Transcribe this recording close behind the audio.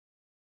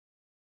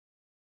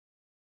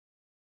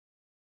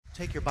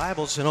Take your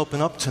Bibles and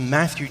open up to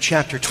Matthew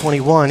chapter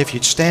 21, if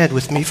you'd stand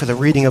with me for the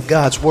reading of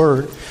God's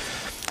Word.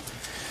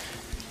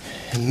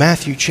 In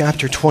Matthew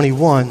chapter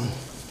 21, I'm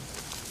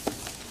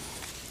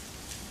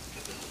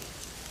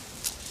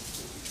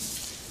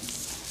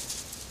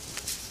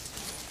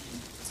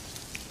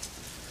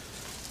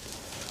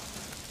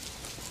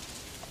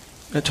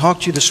going to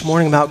talk to you this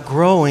morning about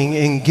growing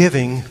in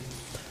giving.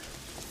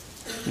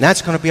 And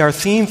that's going to be our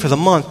theme for the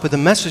month, but the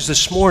message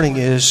this morning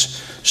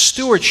is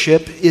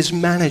stewardship is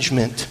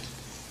management.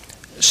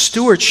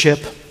 Stewardship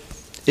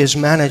is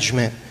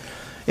management.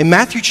 In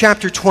Matthew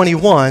chapter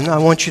 21, I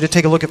want you to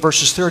take a look at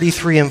verses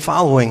 33 and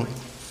following.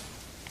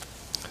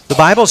 The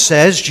Bible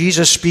says,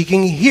 Jesus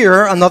speaking,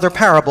 "Hear another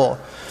parable.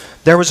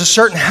 There was a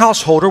certain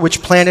householder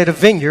which planted a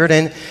vineyard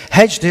and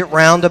hedged it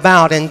round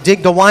about and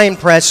digged a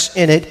winepress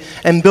in it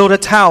and built a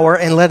tower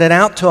and let it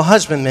out to a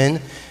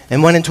husbandman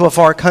and went into a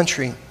far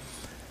country.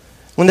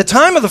 When the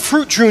time of the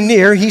fruit drew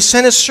near, he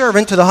sent his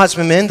servant to the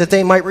husbandmen that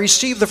they might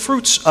receive the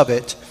fruits of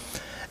it.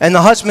 And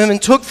the husbandman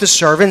took the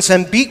servants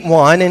and beat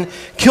one and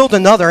killed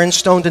another and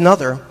stoned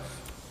another.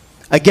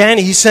 Again,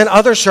 he sent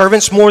other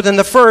servants more than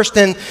the first,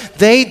 and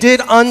they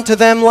did unto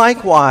them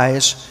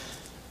likewise.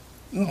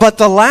 But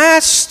the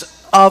last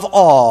of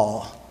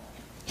all,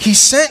 he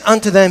sent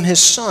unto them his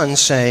son,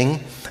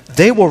 saying,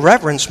 They will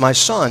reverence my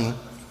son.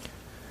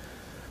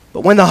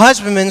 But when the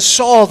husbandmen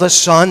saw the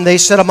son, they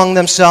said among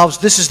themselves,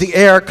 This is the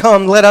heir,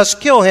 come, let us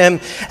kill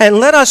him, and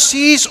let us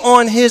seize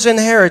on his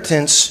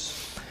inheritance.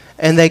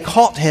 And they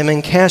caught him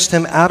and cast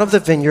him out of the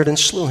vineyard and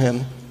slew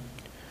him.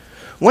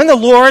 When the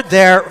Lord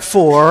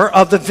therefore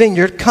of the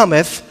vineyard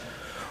cometh,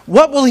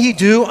 what will he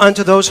do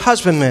unto those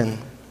husbandmen?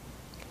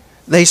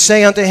 They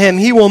say unto him,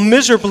 He will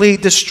miserably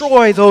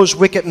destroy those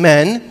wicked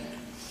men,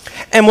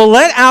 and will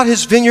let out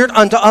his vineyard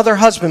unto other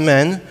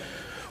husbandmen,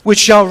 which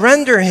shall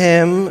render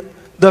him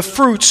the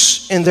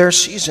fruits in their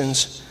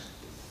seasons.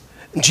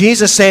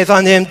 Jesus saith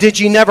unto him, Did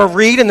ye never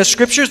read in the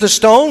Scriptures, the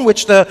stone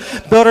which the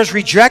builders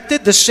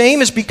rejected, the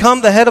same is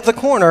become the head of the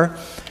corner?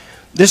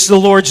 This is the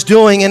Lord's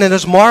doing, and it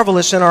is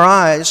marvelous in our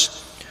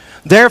eyes.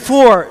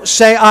 Therefore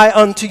say I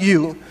unto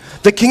you,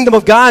 the kingdom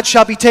of God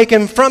shall be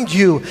taken from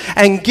you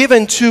and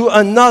given to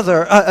a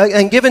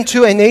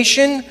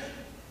nation,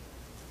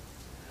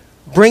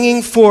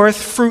 bringing forth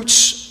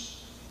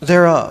fruits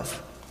thereof.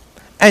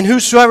 And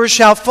whosoever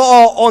shall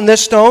fall on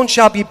this stone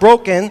shall be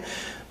broken,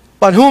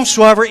 but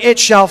whomsoever it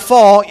shall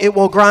fall, it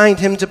will grind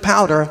him to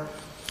powder.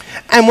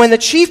 And when the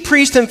chief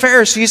priests and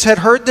Pharisees had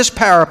heard this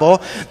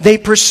parable, they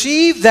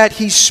perceived that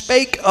he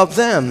spake of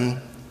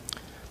them.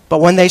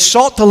 But when they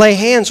sought to lay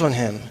hands on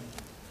him,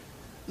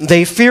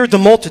 they feared the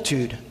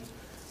multitude,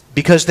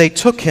 because they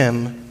took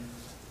him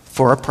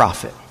for a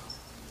prophet."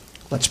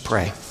 Let's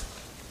pray.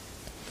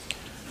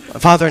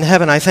 Father in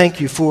heaven, I thank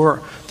you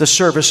for the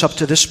service up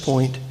to this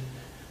point.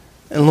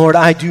 And Lord,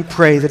 I do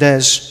pray that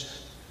as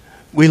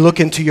we look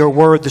into your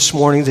word this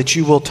morning, that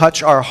you will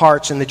touch our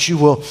hearts and that you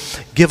will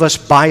give us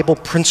Bible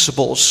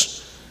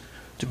principles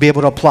to be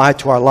able to apply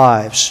to our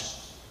lives.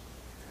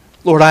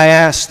 Lord, I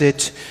ask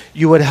that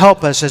you would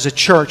help us as a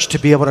church to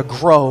be able to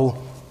grow,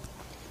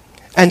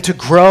 and to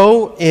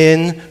grow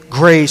in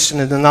grace and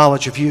in the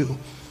knowledge of you.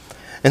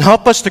 And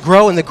help us to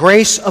grow in the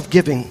grace of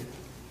giving.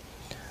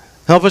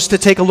 Help us to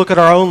take a look at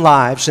our own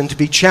lives and to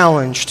be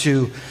challenged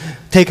to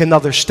take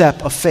another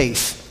step of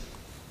faith.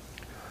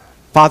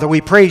 Father,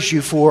 we praise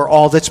you for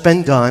all that's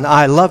been done.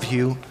 I love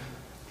you.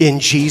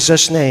 In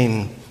Jesus'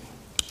 name,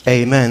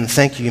 amen.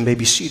 Thank you. You may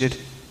be seated.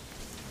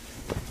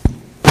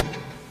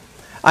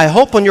 I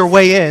hope on your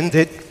way in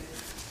that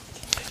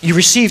you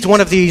received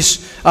one of these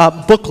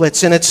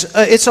booklets, and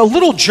it's a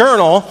little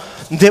journal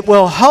that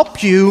will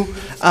help you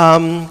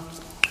and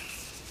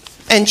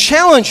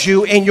challenge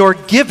you in your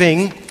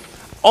giving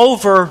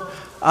over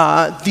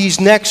these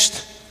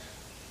next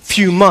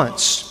few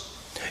months.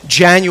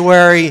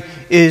 January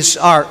is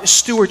our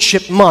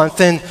stewardship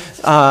month, and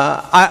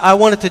I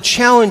wanted to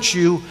challenge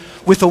you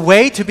with a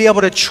way to be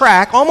able to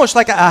track, almost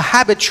like a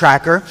habit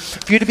tracker,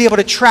 for you to be able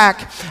to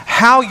track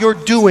how you're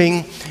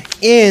doing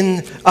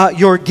in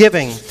your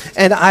giving.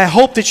 And I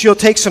hope that you'll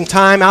take some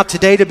time out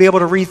today to be able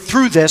to read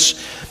through this.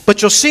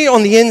 But you'll see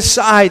on the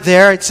inside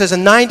there, it says a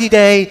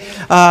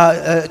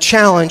 90-day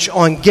challenge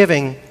on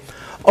giving.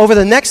 Over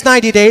the next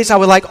 90 days, I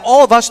would like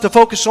all of us to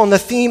focus on the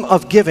theme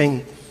of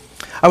giving.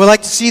 I would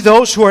like to see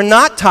those who are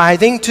not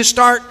tithing to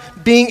start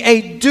being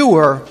a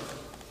doer.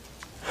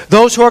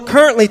 Those who are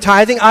currently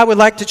tithing, I would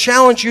like to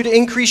challenge you to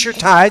increase your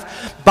tithe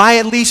by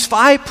at least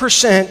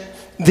 5%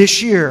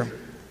 this year.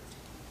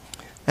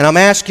 And I'm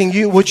asking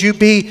you, would you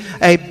be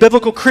a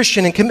biblical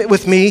Christian and commit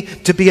with me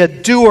to be a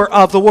doer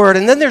of the word?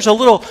 And then there's a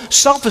little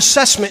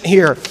self-assessment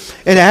here.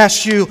 It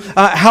asks you,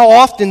 how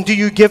often do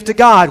you give to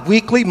God?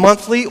 Weekly,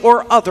 monthly,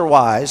 or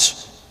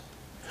otherwise?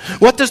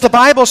 What does the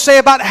Bible say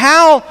about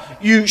how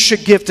you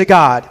should give to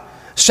God?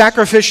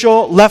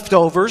 Sacrificial,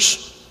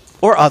 leftovers,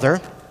 or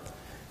other?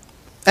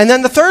 And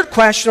then the third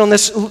question on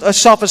this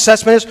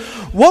self-assessment is,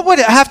 what would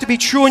have to be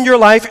true in your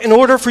life in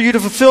order for you to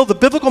fulfill the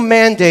biblical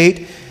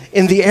mandate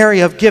in the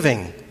area of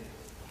giving?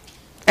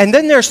 And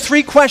then there's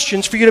 3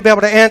 questions for you to be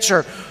able to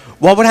answer.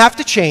 What would have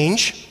to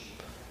change?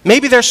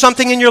 Maybe there's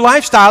something in your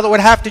lifestyle that would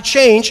have to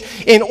change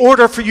in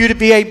order for you to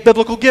be a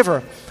biblical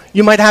giver.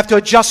 You might have to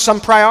adjust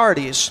some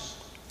priorities.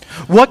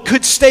 What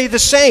could stay the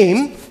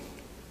same?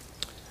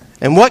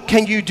 And what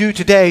can you do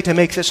today to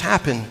make this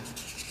happen?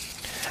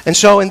 And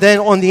then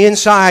on the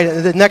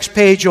inside, the next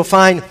page, you'll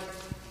find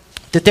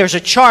that there's a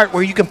chart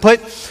where you can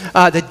put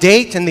the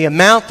date and the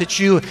amount that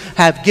you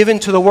have given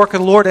to the work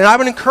of the Lord. And I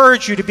would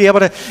encourage you to be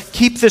able to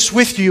keep this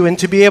with you and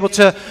to be able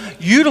to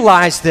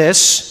utilize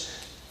this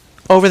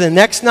over the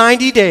next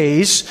 90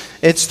 days.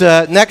 It's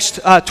the next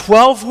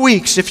 12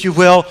 weeks, if you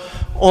will,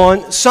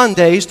 on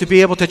Sundays, to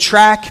be able to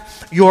track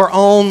your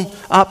own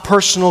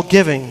personal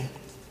giving.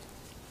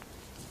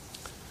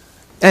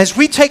 As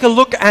we take a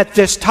look at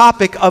this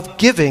topic of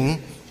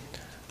giving,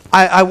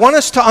 I want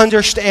us to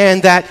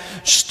understand that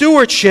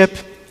stewardship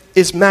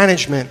is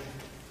management.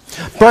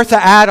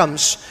 Bertha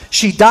Adams,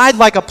 she died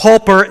like a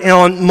pauper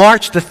on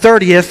March the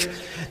 30th,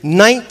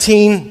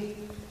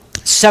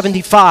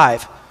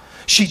 1975.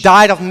 She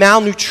died of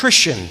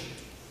malnutrition.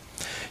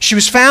 She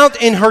was found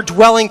in her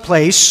dwelling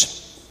place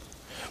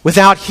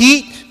without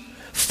heat,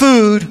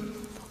 food,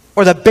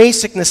 or the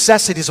basic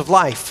necessities of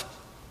life.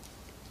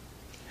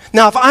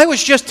 Now, if I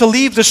was just to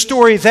leave the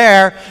story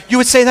there, you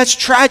would say that's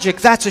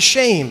tragic, that's a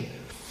shame.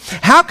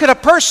 How could a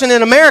person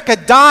in America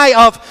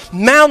die of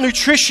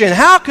malnutrition?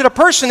 How could a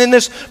person in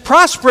this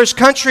prosperous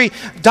country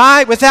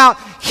die without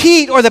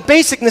heat or the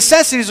basic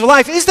necessities of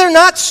life? Is there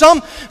not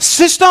some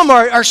system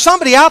or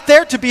somebody out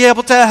there to be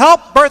able to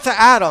help Bertha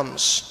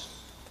Adams?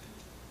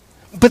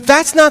 But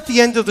that's not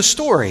the end of the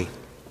story.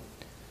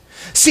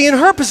 See, in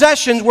her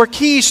possessions were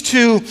keys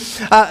to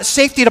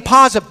safety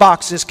deposit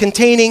boxes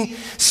containing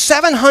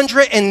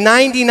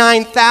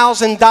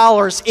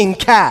 $799,000 in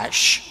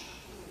cash,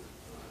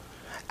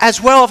 as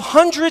well as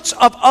hundreds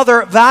of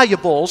other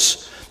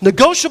valuables,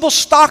 negotiable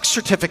stock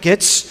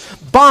certificates,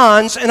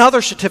 bonds, and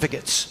other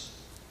certificates.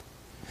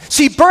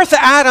 See, Bertha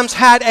Adams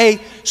had a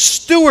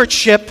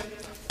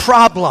stewardship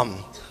problem.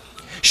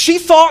 She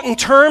thought in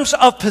terms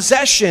of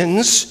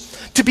possessions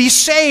to be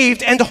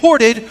saved and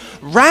hoarded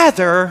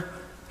rather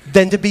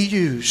than to be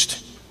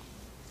used.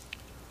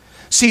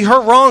 See, her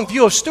wrong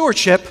view of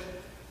stewardship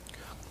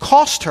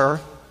cost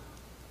her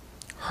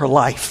her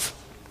life.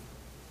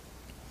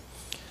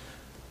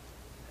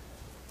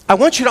 I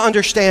want you to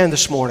understand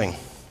this morning,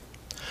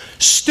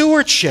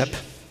 stewardship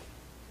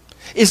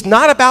is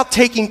not about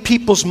talking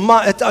people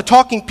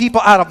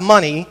out of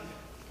money.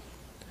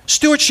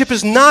 Stewardship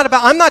is not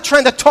about, I'm not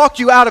trying to talk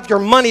you out of your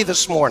money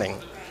this morning.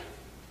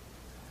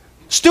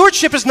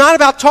 Stewardship is not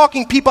about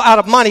talking people out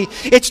of money.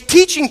 It's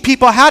teaching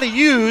people how to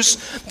use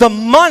the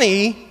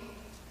money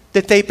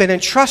that they've been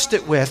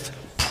entrusted with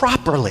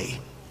properly.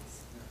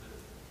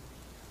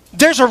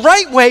 There's a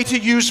right way to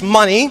use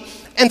money,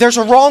 and there's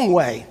a wrong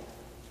way.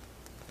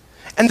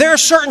 And there are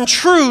certain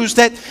truths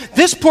that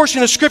this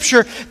portion of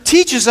Scripture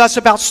teaches us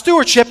about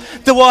stewardship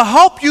that will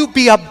help you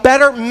be a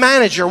better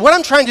manager. What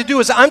I'm trying to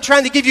do is I'm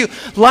trying to give you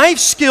life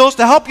skills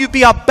to help you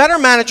be a better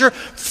manager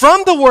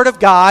from the Word of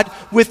God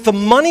with the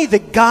money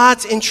that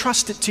God's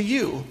entrusted to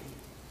you.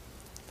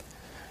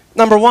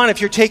 Number one,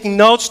 if you're taking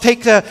notes,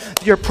 take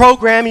your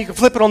program. You can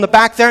flip it on the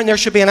back there, and there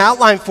should be an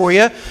outline for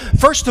you.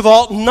 First of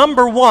all,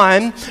 number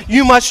one,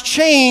 you must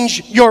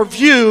change your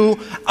view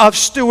of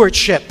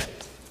stewardship.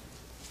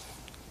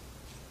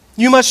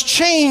 You must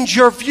change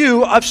your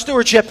view of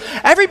stewardship.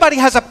 Everybody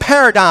has a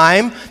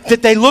paradigm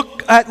that they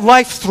look at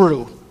life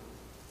through.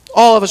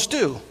 All of us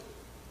do.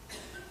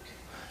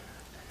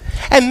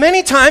 And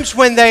many times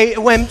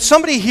when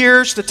somebody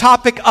hears the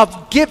topic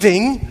of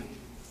giving,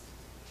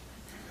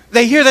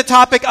 they hear the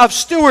topic of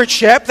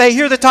stewardship, they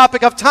hear the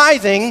topic of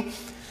tithing,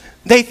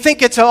 they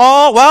think it's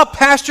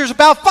pastor's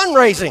about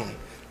fundraising.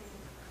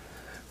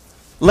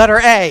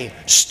 Letter A,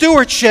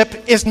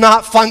 stewardship is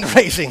not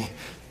fundraising.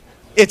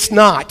 It's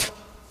not.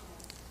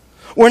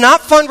 We're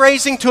not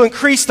fundraising to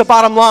increase the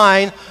bottom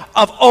line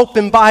of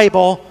Open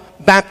Bible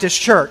Baptist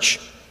Church.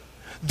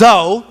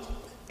 Though,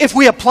 if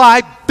we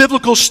apply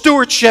biblical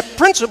stewardship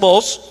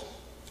principles,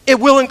 it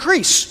will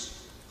increase.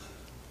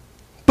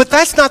 But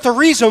that's not the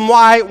reason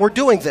why we're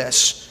doing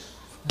this.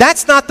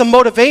 That's not the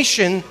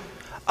motivation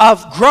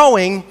of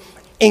growing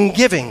in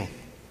giving.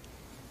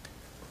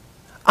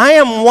 I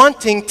am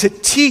wanting to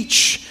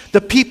teach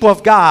the people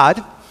of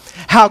God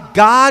how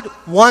God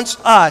wants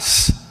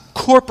us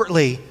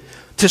corporately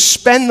to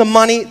spend the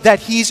money that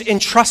He's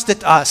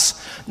entrusted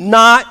us,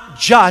 not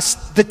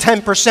just the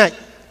 10%,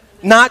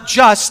 not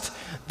just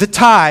the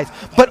tithe,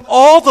 but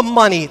all the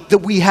money that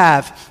we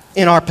have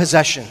in our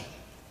possession.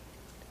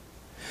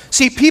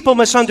 See, people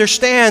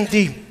misunderstand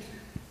the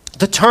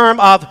term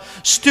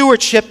of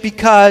stewardship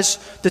because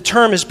the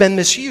term has been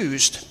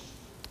misused.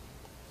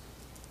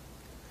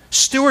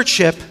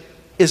 Stewardship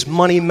is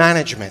money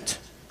management.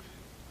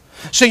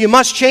 So you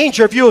must change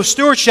your view of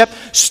stewardship.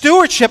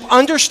 Stewardship,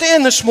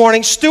 understand this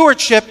morning,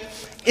 stewardship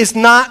is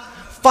not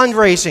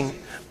fundraising.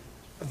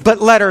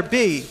 But letter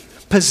B,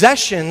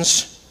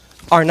 possessions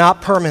are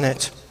not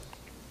permanent.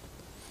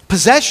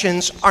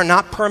 Possessions are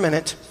not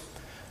permanent.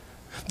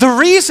 The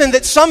reason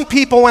that some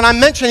people, when I'm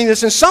mentioning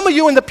this, and some of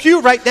you in the pew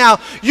right now,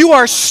 you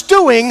are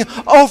stewing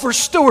over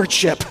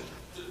stewardship.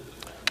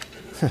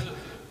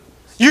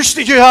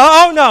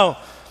 Oh no.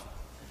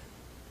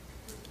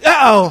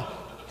 Uh-oh.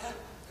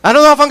 I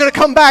don't know if I'm going to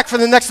come back for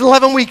the next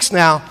 11 weeks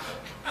now.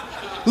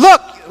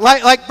 Look,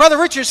 like Brother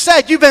Richard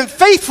said, you've been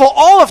faithful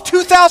all of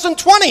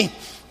 2020.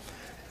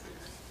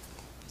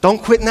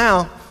 Don't quit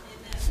now.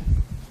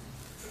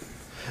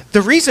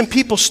 The reason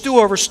people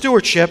stew over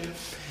stewardship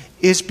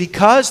is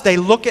because they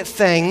look at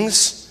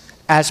things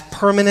as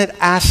permanent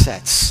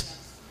assets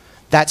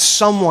that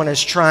someone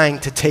is trying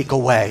to take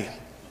away.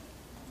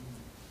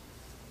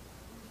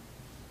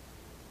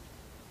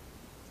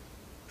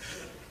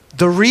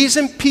 The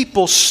reason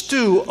people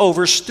stew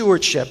over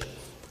stewardship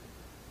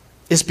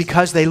is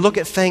because they look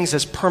at things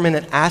as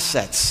permanent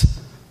assets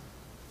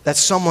that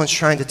someone's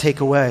trying to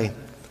take away.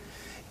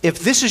 If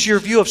this is your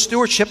view of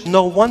stewardship,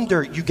 no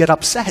wonder you get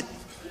upset.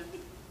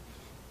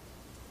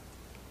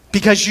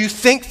 Because you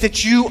think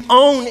that you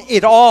own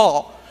it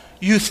all.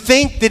 You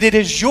think that it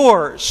is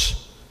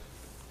yours.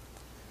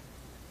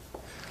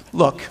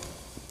 Look,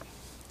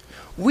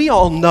 we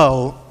all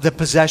know that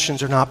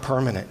possessions are not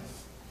permanent.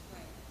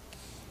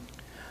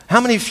 How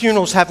many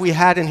funerals have we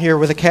had in here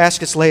where the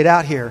casket's laid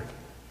out here?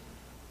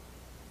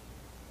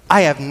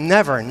 I have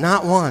never,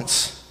 not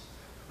once,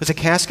 with a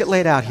casket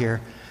laid out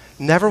here,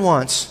 never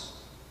once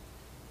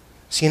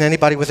seen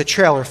anybody with a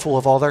trailer full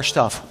of all their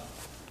stuff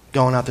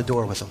going out the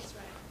door with them.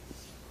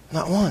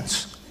 Not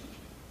once.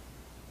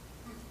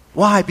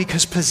 Why?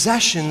 Because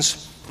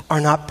possessions are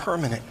not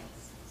permanent.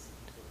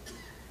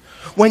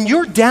 When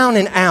you're down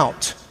and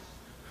out,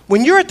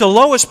 when you're at the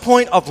lowest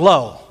point of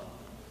low,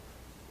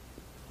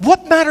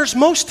 what matters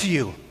most to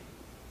you?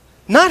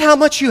 Not how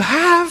much you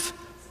have,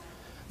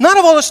 not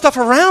of all the stuff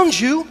around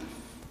you.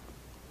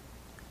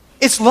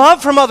 It's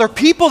love from other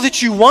people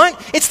that you want.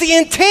 It's the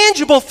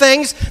intangible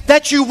things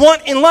that you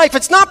want in life.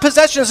 It's not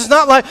possessions. It's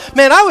not like,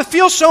 man, I would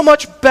feel so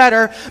much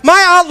better.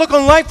 My outlook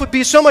on life would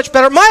be so much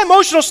better. My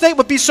emotional state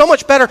would be so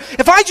much better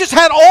if I just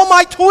had all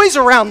my toys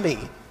around me.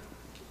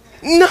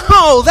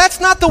 No, that's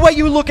not the way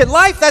you look at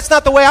life. That's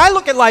not the way I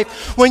look at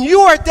life. When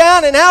you are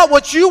down and out,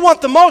 what you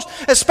want the most,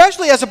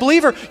 especially as a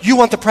believer, you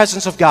want the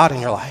presence of God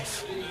in your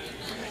life.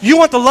 You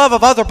want the love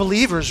of other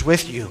believers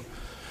with you.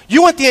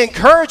 You want the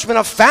encouragement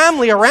of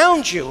family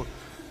around you.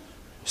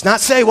 It's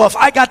not say, well, if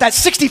I got that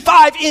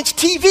 65-inch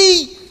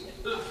TV.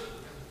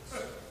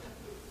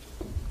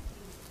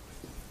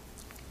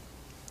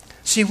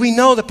 See, we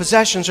know that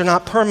possessions are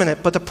not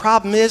permanent, but the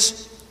problem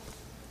is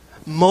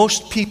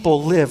most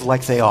people live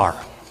like they are.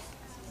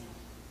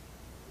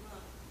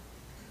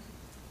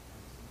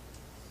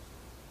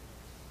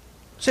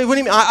 Say, what do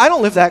you mean? I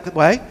don't live that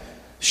way.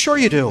 Sure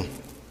you do.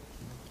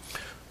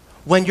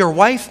 When your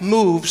wife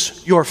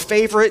moves your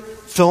favorite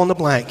fill in the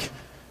blank,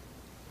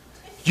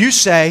 you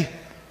say,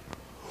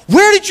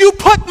 where did you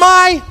put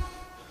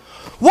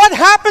what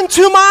happened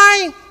to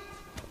my?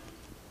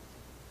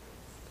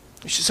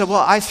 She said,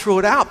 well, I threw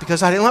it out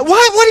because I didn't like,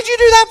 what did you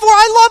do that for?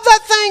 I love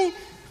that thing.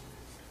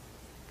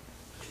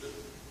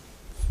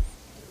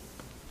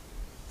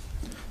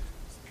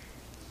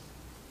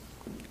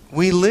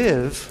 We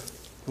live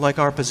like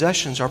our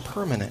possessions are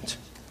permanent.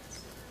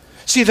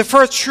 See, the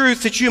first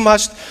truth that you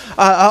must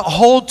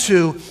hold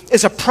to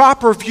is a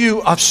proper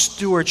view of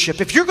stewardship.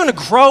 If you're going to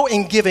grow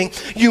in giving,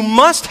 you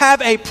must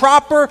have a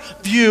proper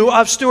view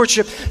of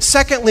stewardship.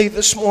 Secondly,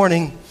 this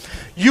morning,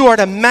 you are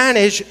to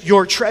manage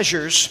your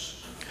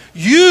treasures.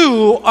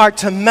 You are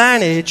to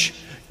manage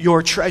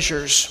your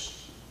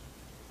treasures.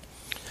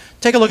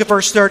 Take a look at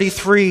verse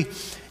 33,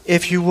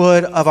 if you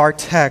would, of our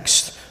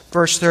text.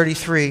 Verse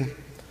 33.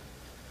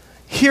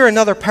 Hear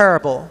another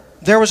parable.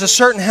 There was a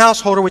certain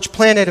householder which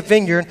planted a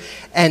vineyard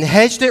and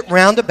hedged it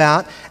round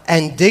about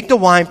and digged a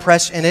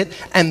winepress in it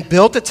and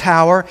built a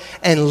tower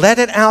and let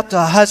it out to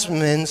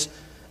husbandmen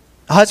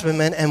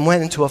and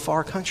went into a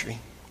far country.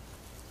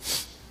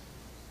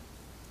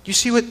 You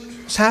see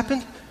what's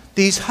happened?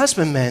 These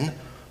husbandmen,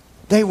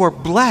 they were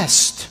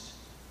blessed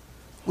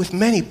with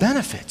many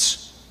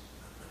benefits.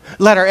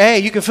 Letter A,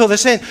 you can fill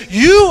this in.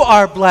 You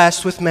are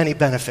blessed with many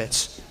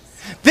benefits.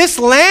 This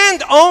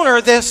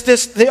landowner,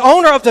 the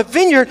owner of the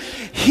vineyard,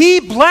 he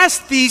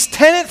blessed these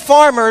tenant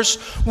farmers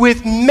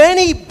with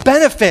many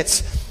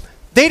benefits.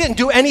 They didn't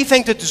do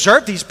anything to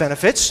deserve these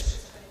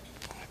benefits.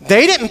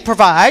 They didn't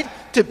provide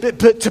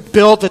to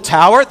build the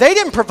tower. They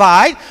didn't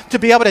provide to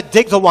be able to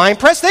dig the wine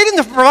press. They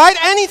didn't provide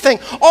anything.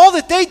 All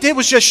that they did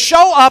was just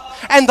show up,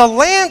 and the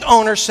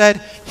landowner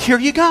said, here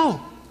you go.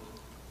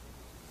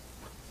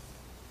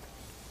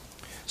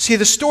 See,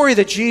 the story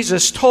that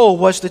Jesus told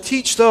was to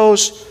teach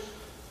those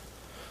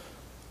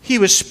he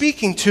was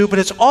speaking to, but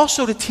it's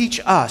also to teach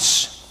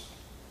us.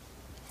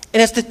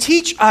 And it's to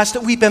teach us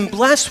that we've been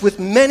blessed with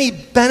many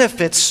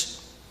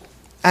benefits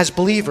as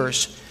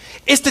believers.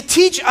 It's to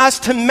teach us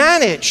to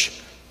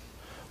manage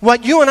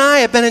what you and I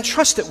have been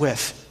entrusted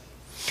with.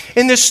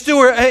 In this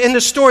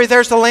story,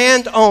 there's the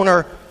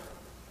landowner,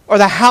 or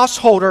the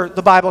householder,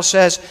 the Bible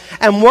says,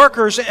 and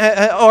workers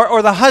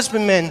or the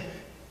husbandman.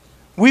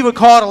 We would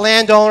call it a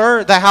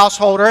landowner, the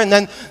householder, and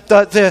then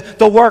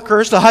the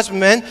workers, the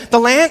husbandmen. The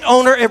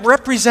landowner, it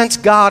represents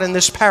God in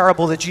this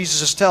parable that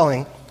Jesus is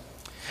telling.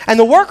 And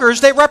the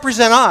workers, they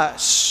represent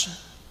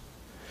us.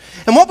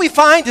 And what we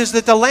find is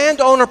that the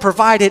landowner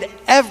provided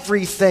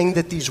everything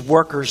that these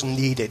workers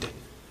needed.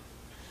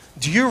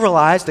 Do you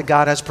realize that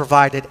God has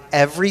provided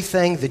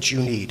everything that you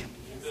need?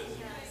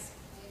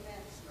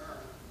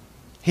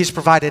 He's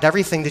provided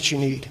everything that you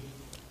need.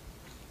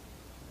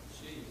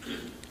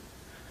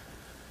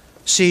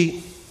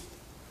 See,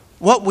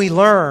 what we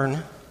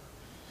learn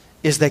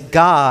is that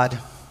God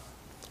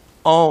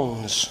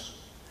owns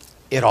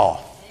it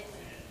all.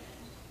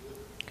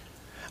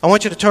 I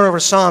want you to turn over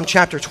to Psalm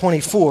chapter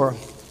 24.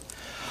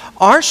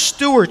 Our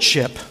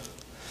stewardship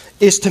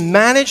is to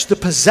manage the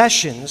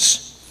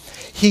possessions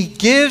He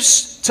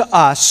gives to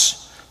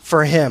us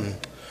for Him.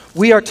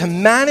 We are to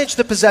manage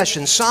the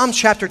possessions. Psalm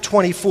chapter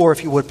 24,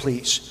 if you would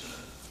please.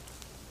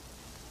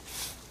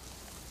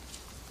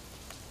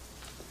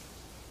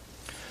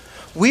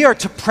 We are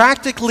to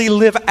practically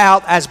live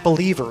out as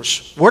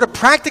believers. We're to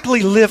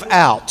practically live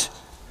out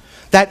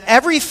that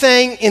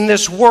everything in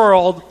this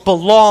world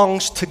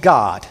belongs to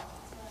God.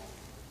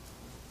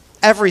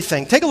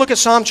 Everything. Take a look at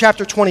Psalm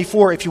chapter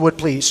 24, if you would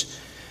please.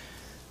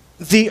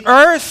 The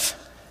earth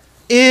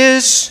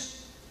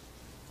is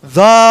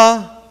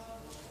the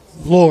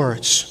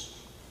Lord's.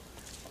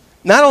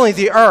 Not only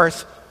the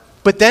earth,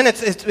 but then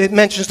it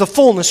mentions the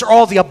fullness, or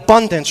all the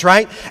abundance,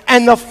 right?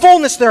 And the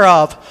fullness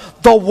thereof.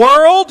 The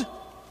world.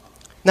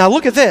 Now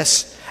look at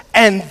this.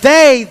 And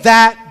they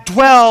that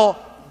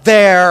dwell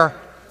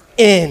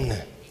therein.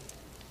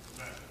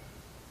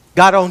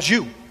 God owns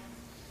you.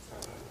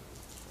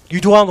 You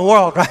dwell in the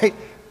world, right?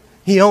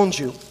 He owns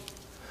you.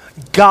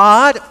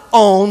 God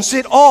owns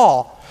it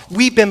all.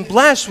 We've been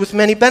blessed with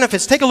many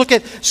benefits. Take a look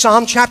at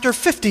Psalm chapter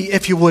 50,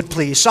 if you would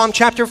please. Psalm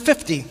chapter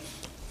 50.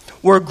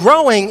 We're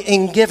growing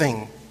in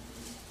giving.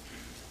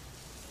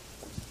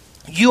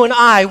 You and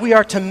I, we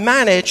are to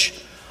manage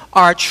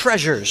our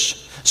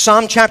treasures.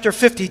 Psalm chapter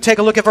 50, take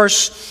a look at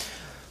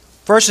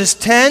verses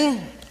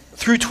 10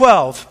 through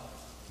 12.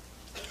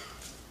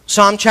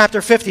 Psalm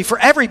chapter 50. For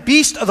every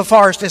beast of the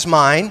forest is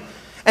mine,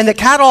 and the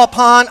cattle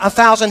upon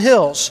 1,000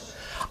 hills.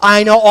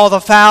 I know all the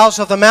fowls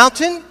of the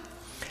mountain,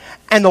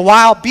 and the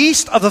wild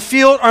beasts of the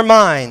field are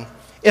mine.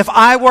 If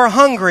I were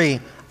hungry,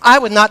 I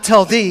would not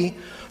tell thee,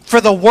 for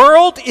the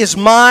world is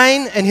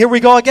mine, and here we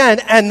go again,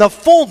 and the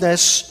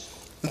fullness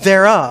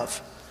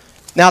thereof.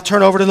 Now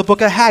turn over to the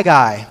book of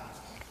Haggai.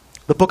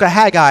 The book of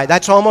Haggai,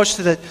 that's almost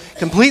to the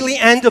completely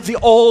end of the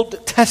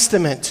Old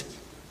Testament.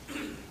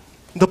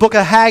 The book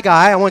of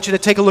Haggai, I want you to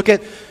take a look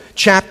at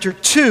chapter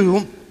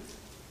 2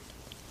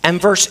 and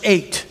verse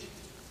 8.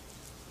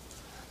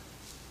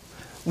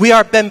 We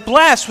are been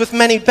blessed with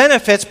many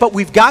benefits, but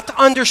we've got to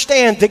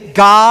understand that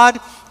God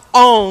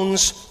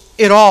owns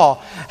it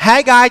all.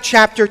 Haggai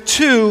chapter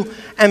 2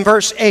 and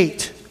verse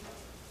 8.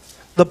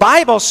 The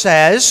Bible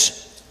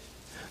says,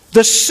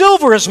 the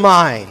silver is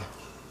mine,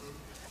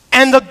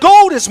 and the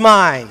gold is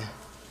mine,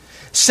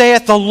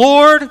 saith the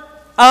Lord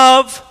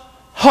of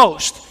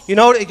hosts. You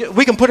know,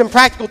 we can put in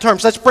practical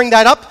terms. Let's bring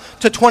that up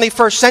to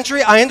 21st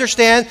century. I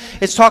understand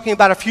it's talking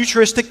about a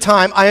futuristic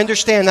time. I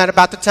understand that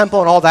about the temple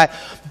and all that.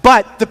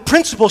 But the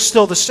principle's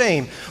still the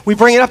same. We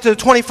bring it up to the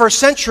 21st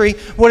century.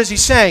 What is he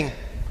saying?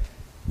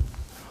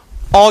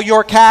 All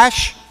your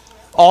cash,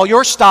 all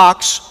your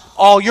stocks,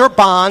 all your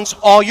bonds,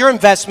 all your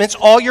investments,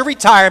 all your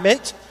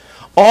retirement,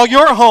 all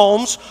your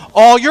homes,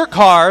 all your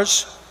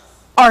cars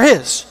are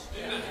his.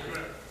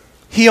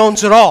 He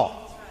owns it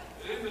all.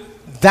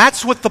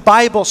 That's what the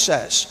Bible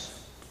says.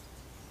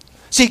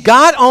 See,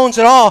 God owns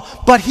it all,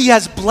 but he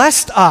has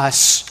blessed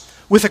us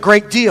with a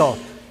great deal.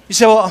 You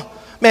say, well,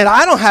 man,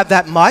 I don't have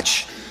that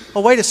much.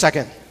 Well, wait a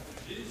second.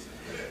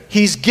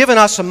 He's given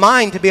us a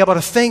mind to be able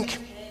to think.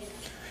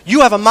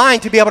 You have a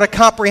mind to be able to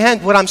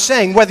comprehend what I'm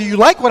saying. Whether you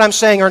like what I'm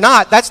saying or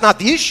not, that's not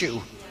the issue.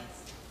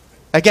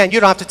 Again, you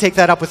don't have to take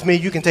that up with me.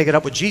 You can take it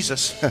up with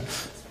Jesus.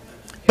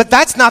 But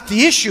that's not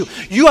the issue.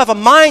 You have a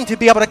mind to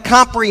be able to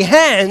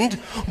comprehend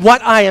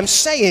what I am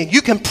saying.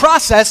 You can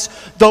process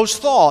those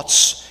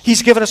thoughts.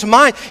 He's given us a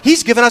mind.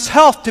 He's given us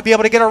health to be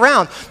able to get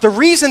around. The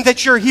reason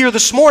that you're here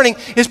this morning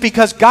is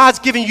because God's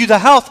given you the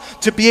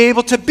health to be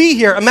able to be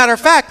here. A matter of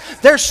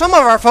fact, there's some of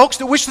our folks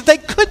that wish that they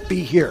could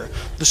be here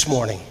this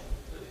morning.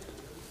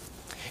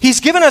 He's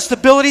given us the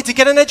ability to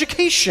get an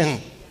education.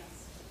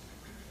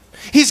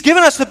 He's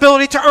given us the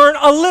ability to earn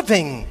a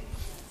living.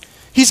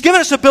 He's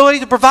given us the ability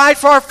to provide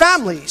for our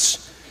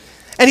families.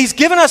 And he's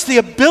given us the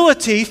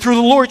ability through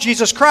the Lord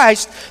Jesus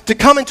Christ to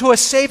come into a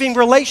saving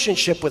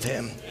relationship with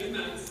him.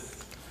 Amen.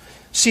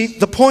 See,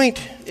 the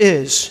point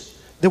is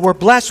that we're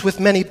blessed with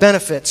many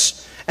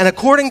benefits. And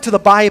according to the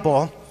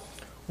Bible,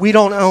 we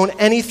don't own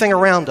anything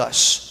around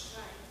us.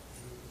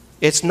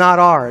 It's not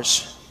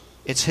ours.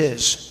 It's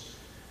his.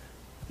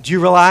 Do you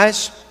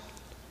realize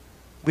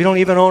we don't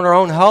even own our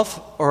own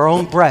health or our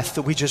own breath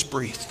that we just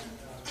breathed?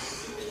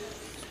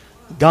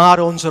 God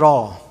owns it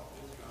all.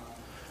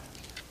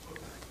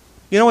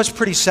 You know what's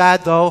pretty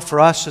sad, though, for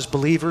us as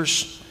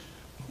believers?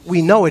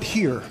 We know it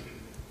here,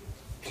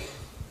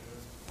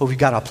 but we've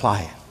got to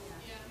apply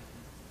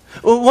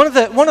it. Well, one of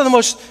the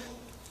most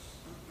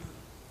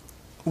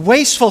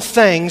wasteful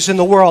things in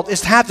the world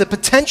is to have the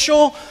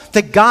potential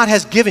that God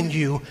has given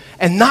you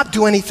and not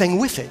do anything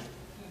with it.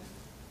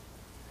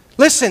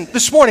 Listen,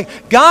 this morning,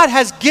 God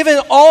has given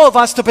all of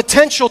us the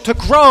potential to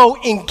grow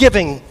in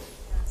giving.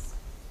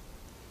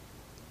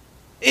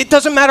 It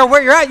doesn't matter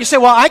where you're at. You say,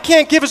 well, I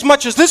can't give as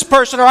much as this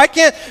person, or I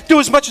can't do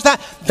as much as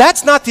that.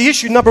 That's not the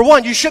issue. Number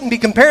one, you shouldn't be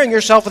comparing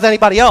yourself with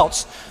anybody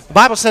else. The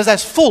Bible says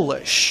that's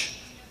foolish.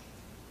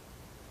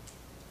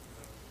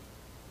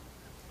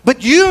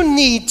 But you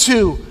need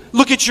to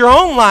look at your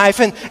own life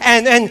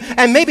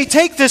and maybe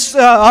take this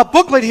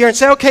booklet here and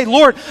say, okay,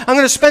 Lord, I'm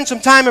going to spend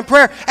some time in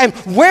prayer. And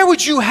where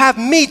would you have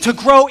me to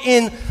grow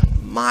in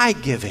my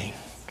giving?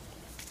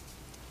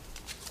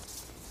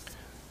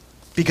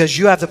 Because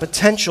you have the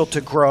potential to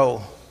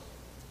grow.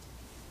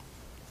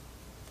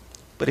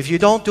 But if you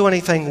don't do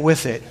anything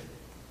with it,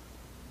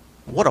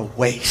 what a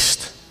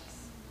waste.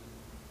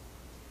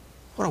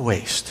 What a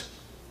waste.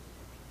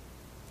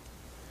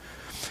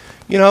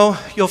 You know,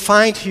 you'll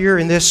find here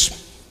in this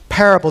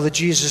parable that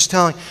Jesus is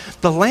telling,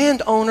 the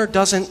landowner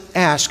doesn't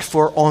ask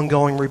for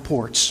ongoing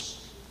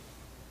reports.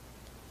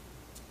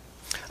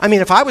 I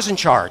mean, if I was in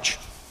charge,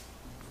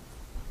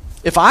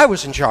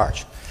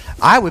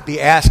 I would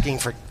be asking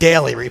for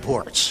daily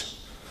reports.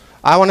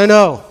 I want to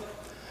know,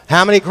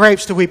 how many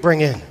grapes do we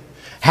bring in?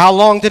 How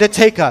long did it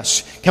take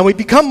us? Can we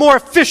become more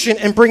efficient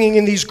in bringing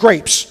in these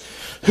grapes?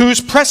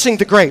 Who's pressing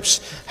the grapes?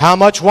 How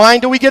much wine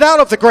do we get out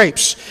of the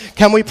grapes?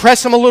 Can we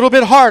press them a little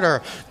bit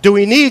harder? Do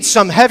we need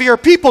some heavier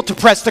people to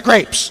press the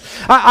grapes?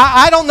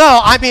 I don't know.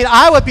 I mean,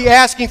 I would be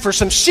asking for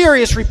some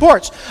serious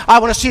reports. I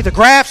want to see the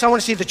graphs. I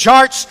want to see the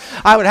charts.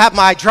 I would have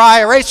my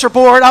dry eraser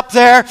board up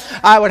there.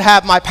 I would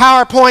have my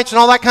PowerPoints and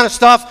all that kind of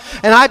stuff.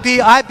 And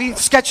I'd be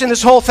sketching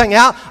this whole thing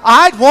out.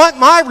 I'd want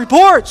my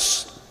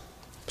reports.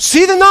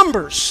 See the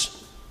numbers.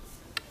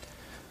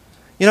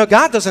 You know,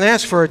 God doesn't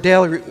ask for a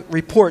daily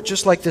report,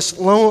 just like this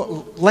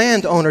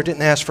landowner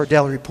didn't ask for a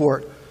daily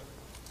report.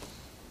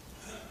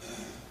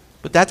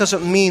 But that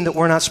doesn't mean that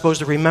we're not supposed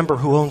to remember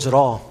who owns it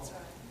all.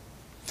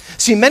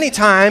 See, many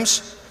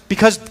times,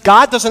 because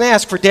God doesn't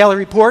ask for daily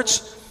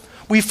reports,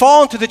 we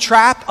fall into the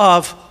trap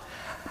of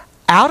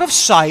out of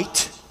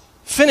sight,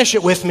 finish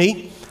it with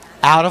me,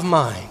 out of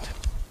mind.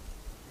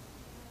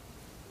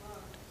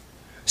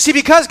 See,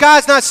 because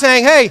God's not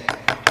saying, hey,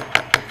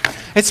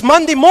 it's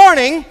Monday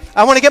morning,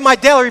 I want to get my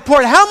daily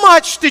report. How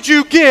much did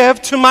you give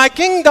to my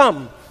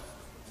kingdom?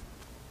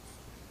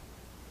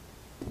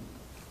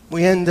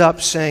 We end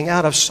up saying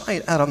out of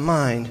sight, out of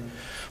mind.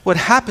 What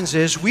happens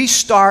is we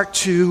start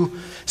to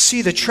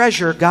see the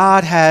treasure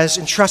God has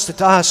entrusted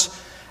to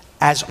us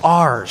as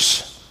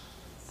ours.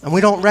 And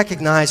we don't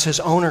recognize His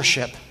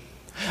ownership.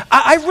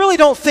 I really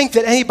don't think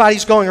that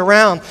anybody's going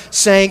around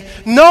saying,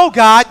 no,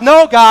 God,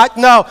 no, God,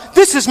 no.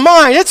 This is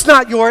mine. It's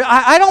not yours.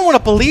 I don't want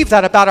to believe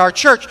that about our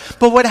church.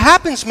 But what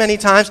happens many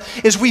times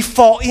is we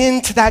fall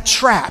into that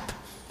trap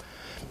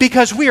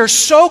because we are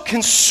so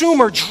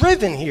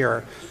consumer-driven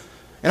here.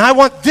 And I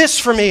want this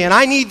for me, and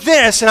I need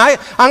this, and I'm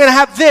going to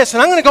have this,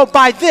 and I'm going to go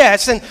buy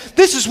this, and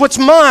this is what's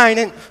mine.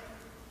 And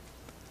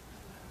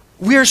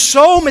we're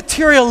so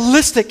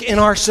materialistic in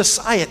our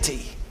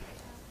society.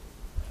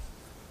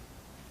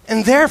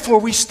 And therefore,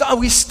 we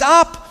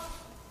stop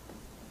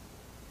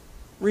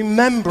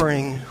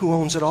remembering who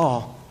owns it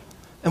all.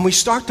 And we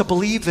start to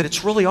believe that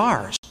it's really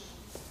ours.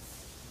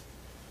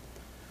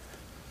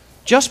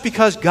 Just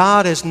because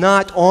God is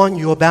not on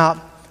you about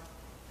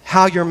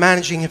how you're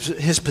managing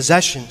His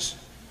possessions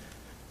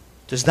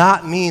does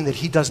not mean that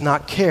He does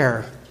not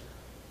care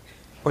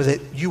or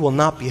that you will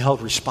not be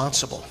held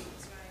responsible.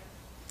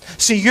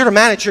 See, you're to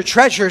manage your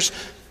treasures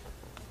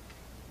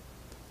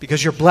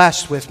because you're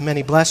blessed with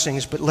many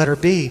blessings, but let her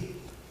be.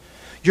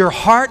 Your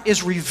heart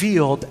is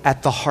revealed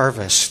at the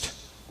harvest.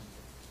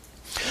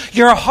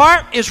 Your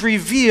heart is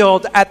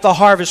revealed at the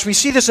harvest. We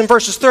see this in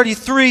verses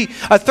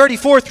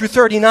 34 through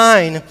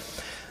 39.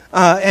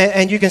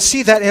 And you can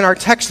see that in our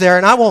text there.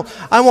 And I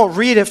won't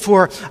read it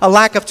for a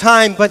lack of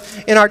time, but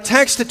in our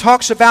text it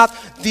talks about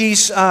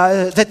these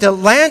that the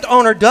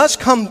landowner does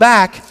come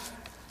back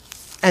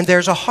and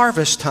there's a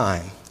harvest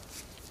time.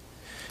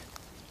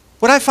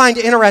 What I find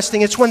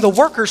interesting, it's when the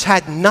workers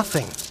had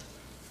nothing.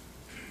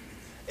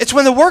 It's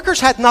when the workers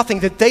had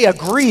nothing that they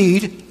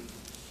agreed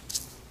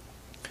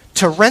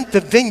to rent the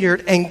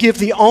vineyard and give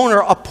the owner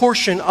a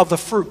portion of the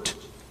fruit.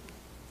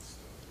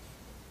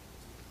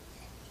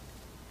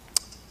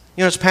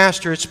 You know, as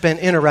pastor, it's been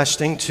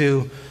interesting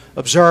to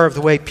observe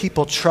the way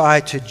people try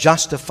to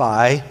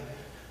justify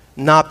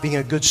not being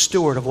a good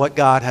steward of what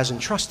God has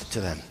entrusted to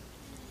them.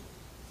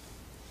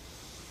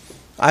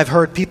 I've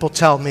heard people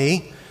tell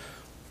me,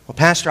 well,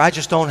 Pastor, I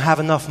just don't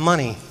have enough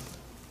money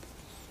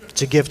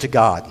to give to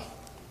God.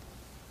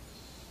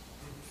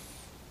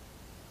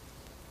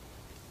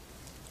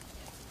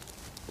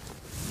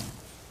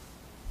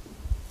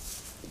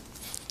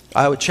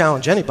 I would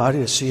challenge anybody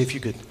to see if you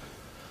could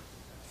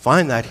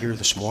find that here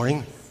this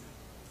morning.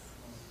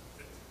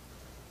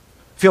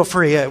 Feel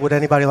free. Would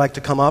anybody like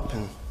to come up?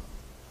 And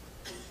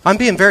I'm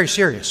being very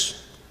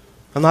serious.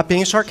 I'm not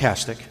being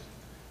sarcastic.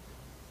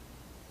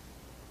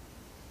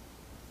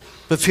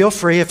 But feel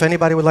free if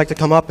anybody would like to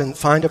come up and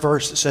find a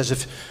verse that says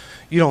if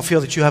you don't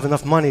feel that you have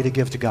enough money to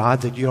give to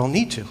God, that you don't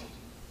need to.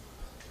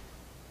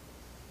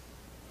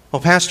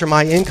 Well, Pastor,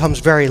 my income's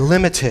very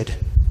limited.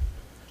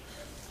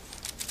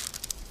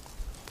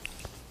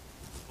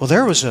 Well,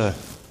 there was a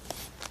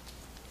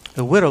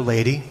widow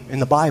lady in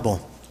the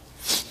Bible.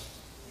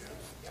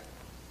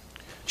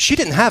 She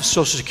didn't have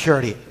Social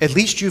Security. At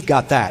least you've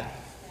got that.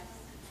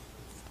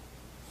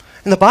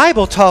 And the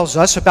Bible tells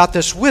us about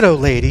this widow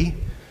lady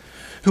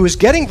who was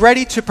getting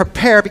ready to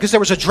prepare because there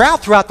was a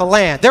drought throughout the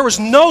land. There was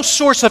no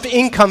source of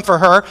income for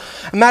her.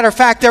 As a matter of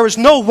fact, there was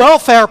no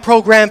welfare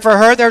program for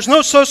her. There was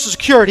no Social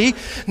Security.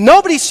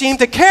 Nobody seemed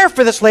to care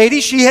for this lady.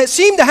 She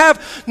seemed to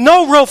have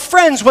no real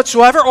friends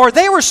whatsoever, or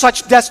they were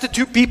such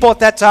destitute people at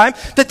that time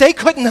that they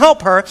couldn't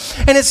help her.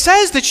 And it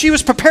says that she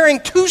was preparing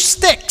 2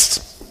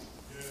 sticks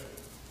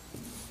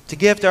to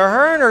give to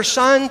her and her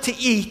son to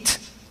eat,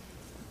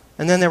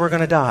 and then they were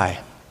going to die.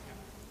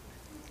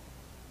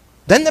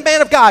 Then the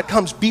man of God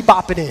comes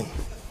bebopping in.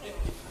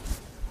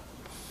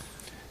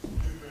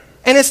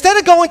 And instead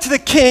of going to the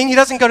king, he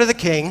doesn't go to the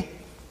king,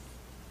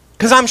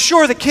 because I'm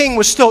sure the king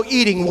was still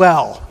eating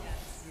well.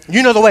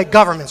 You know the way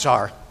governments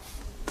are.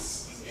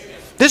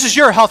 This is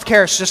your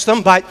healthcare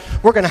system, but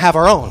we're going to have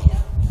our own.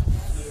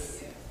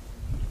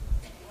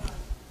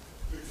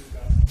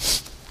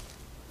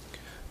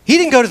 He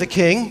didn't go to the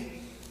king.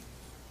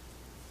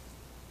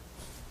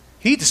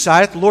 He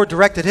decided, the Lord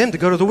directed him to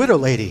go to the widow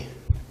lady.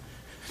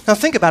 Now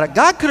think about it.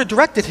 God could have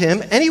directed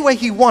him any way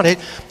he wanted,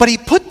 but he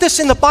put this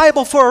in the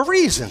Bible for a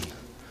reason.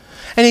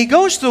 And he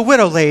goes to the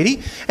widow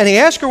lady, and he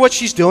asks her what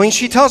she's doing.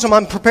 She tells him,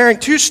 I'm preparing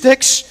 2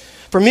 sticks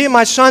for me and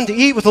my son to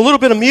eat with a little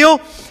bit of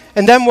meal,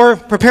 and then we're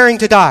preparing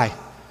to die.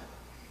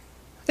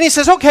 And he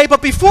says, okay,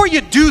 but before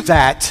you do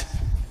that,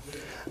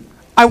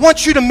 I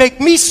want you to make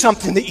me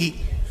something to eat.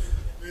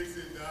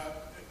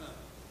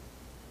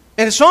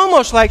 And it's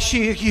almost like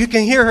you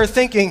can hear her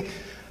thinking,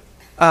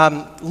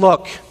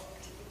 look,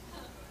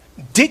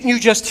 didn't you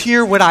just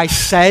hear what I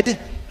said?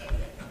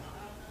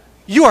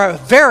 You are a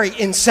very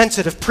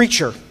insensitive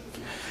preacher.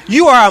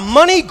 You are a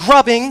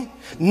money-grubbing,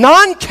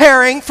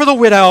 non-caring for the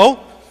widow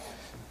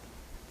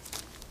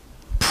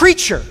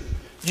preacher.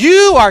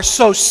 You are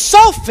so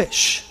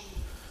selfish.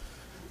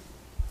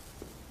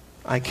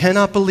 I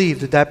cannot believe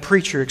that that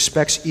preacher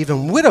expects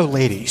even widow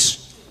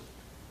ladies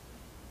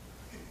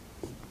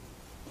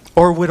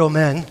or widow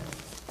men,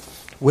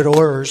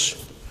 widowers.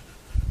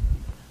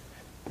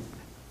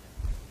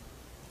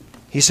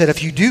 He said,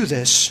 if you do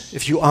this,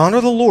 if you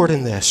honor the Lord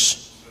in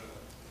this,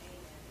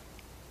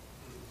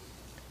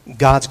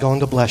 God's going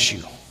to bless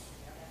you.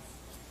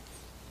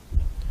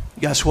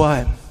 Guess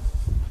what?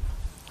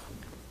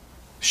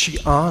 She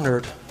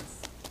honored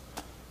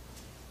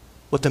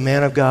what the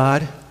man of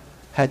God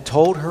had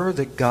told her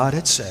that God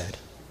had said.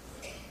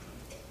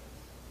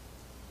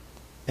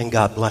 And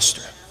God blessed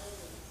her.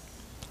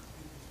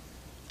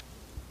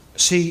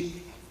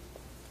 See,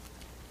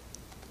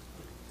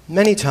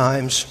 many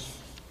times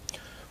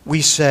we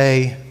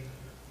say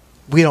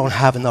we don't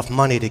have enough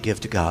money to give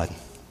to God.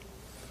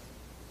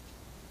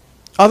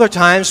 Other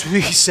times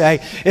we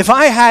say, if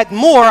I had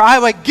more, I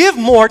would give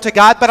more to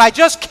God, but I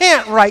just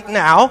can't right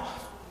now.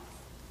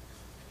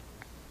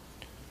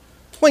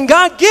 When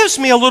God gives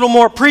me a little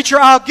more, preacher,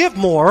 I'll give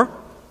more.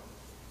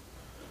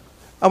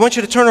 I want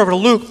you to turn over to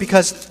Luke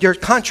because you're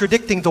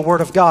contradicting the Word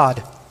of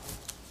God.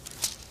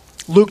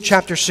 Luke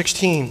chapter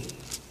 16.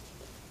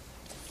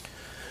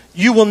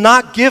 You will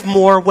not give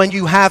more when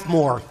you have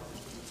more.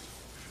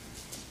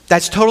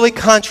 That's totally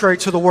contrary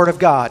to the Word of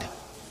God.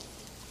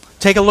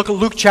 Take a look at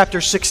Luke chapter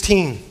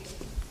 16.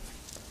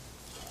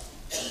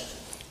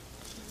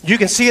 You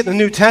can see it in the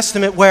New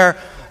Testament where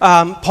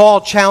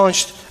Paul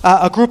challenged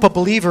a group of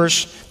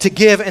believers to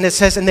give, and it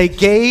says, and they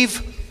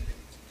gave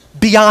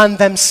beyond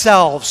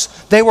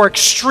themselves. They were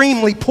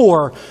extremely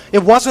poor. It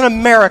wasn't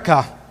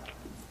America.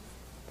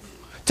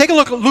 Take a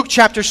look at Luke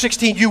chapter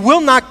 16. You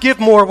will not give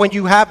more when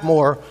you have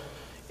more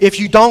if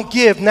you don't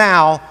give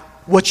now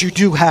what you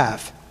do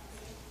have.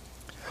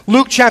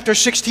 Luke chapter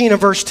 16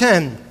 and verse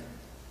 10.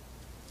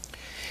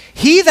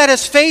 He that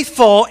is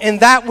faithful in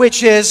that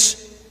which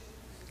is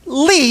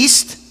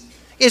least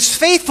is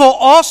faithful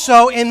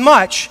also in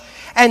much.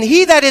 And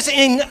he that is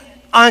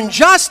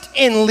unjust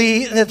in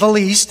the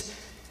least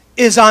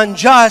is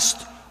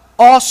unjust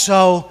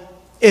also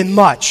in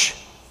much.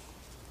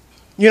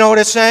 You know what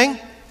it's saying?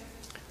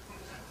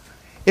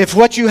 If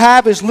what you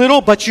have is little,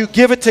 but you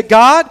give it to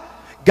God,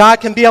 God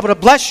can be able to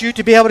bless you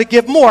to be able to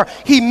give more.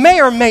 He may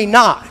or may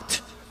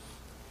not.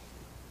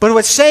 But what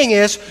it's saying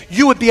is,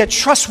 you would be a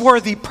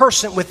trustworthy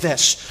person with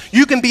this.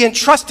 You can be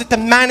entrusted to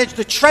manage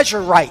the treasure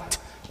right.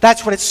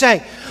 That's what it's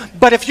saying.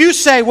 But if you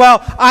say,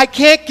 well, I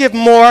can't give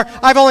more,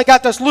 I've only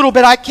got this little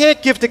bit, I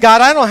can't give to God,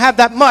 I don't have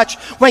that much.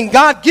 When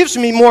God gives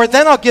me more,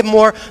 then I'll give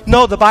more.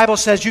 No, the Bible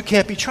says you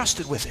can't be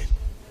trusted with it.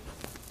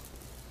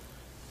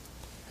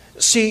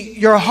 See,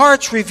 your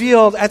heart's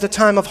revealed at the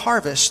time of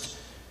harvest.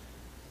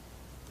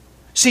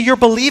 See, you're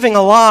believing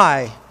a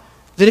lie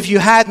that if you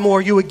had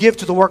more, you would give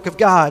to the work of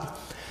God.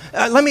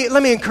 Let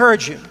me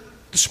encourage you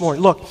this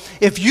morning. Look,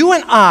 if you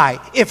and I,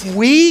 if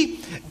we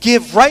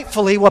give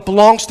rightfully what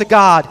belongs to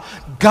God,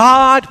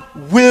 God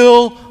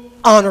will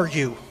honor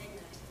you.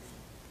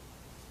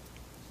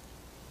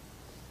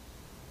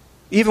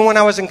 Even when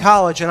I was in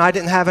college and I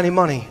didn't have any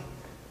money,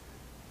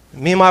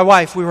 me and my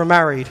wife, we were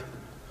married,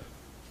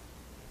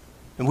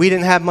 and we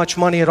didn't have much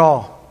money at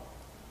all.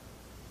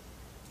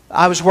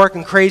 I was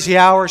working crazy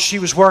hours. She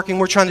was working.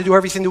 We're trying to do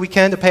everything that we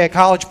can to pay a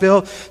college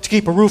bill, to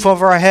keep a roof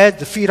over our head,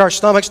 to feed our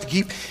stomachs, to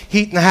keep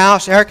heat in the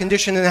house, air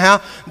conditioning in the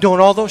house,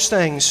 doing all those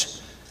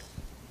things.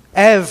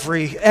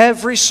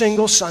 Every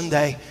single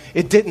Sunday,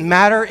 it didn't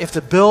matter if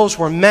the bills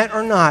were met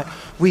or not,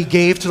 we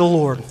gave to the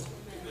Lord.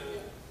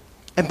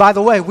 And by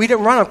the way, we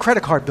didn't run on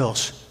credit card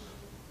bills.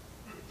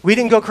 We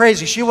didn't go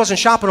crazy. She wasn't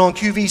shopping on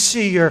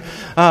QVC or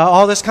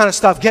all this kind of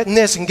stuff, getting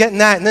this and getting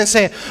that, and then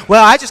saying,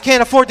 well, I just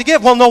can't afford to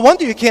give. Well, no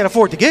wonder you can't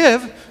afford to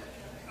give.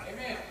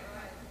 Amen.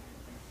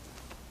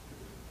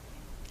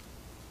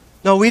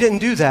 No, we didn't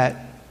do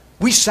that.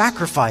 We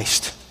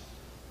sacrificed.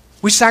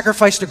 We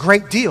sacrificed a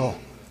great deal.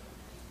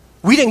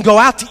 We didn't go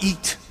out to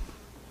eat.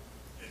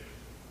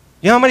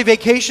 You know how many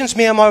vacations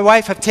me and my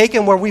wife have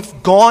taken where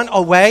we've gone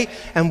away,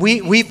 and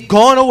we've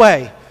gone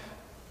away?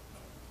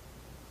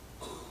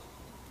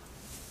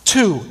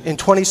 2 in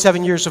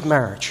 27 years of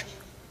marriage.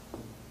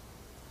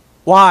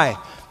 Why?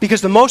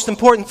 Because the most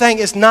important thing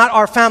is not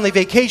our family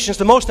vacations.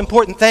 The most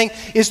important thing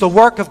is the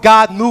work of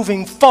God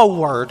moving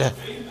forward.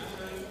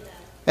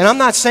 And I'm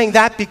not saying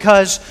that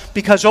because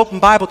Open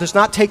Bible does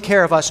not take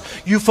care of us.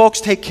 You folks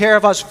take care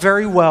of us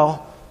very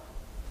well.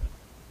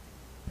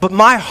 But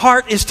my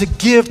heart is to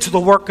give to the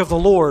work of the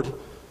Lord.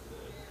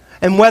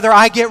 And whether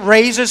I get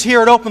raises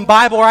here at Open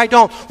Bible or I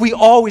don't, we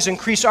always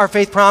increase our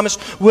faith promise.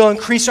 We'll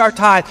increase our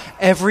tithe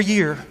every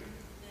year.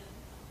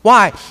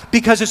 Why?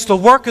 Because it's the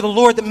work of the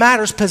Lord that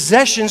matters.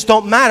 Possessions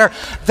don't matter.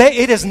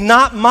 It is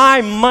not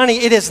my money.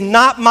 It is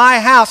not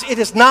my house. It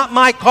is not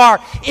my car.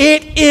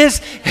 It is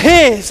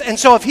His. And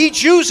so if He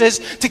chooses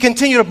to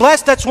continue to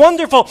bless, that's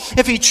wonderful.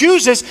 If He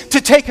chooses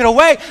to take it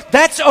away,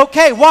 that's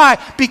okay. Why?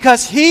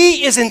 Because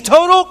He is in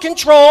total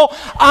control.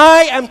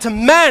 I am to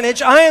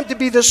manage. I am to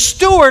be the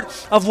steward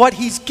of what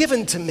He's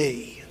given to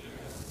me.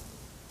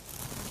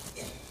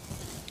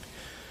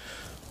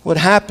 What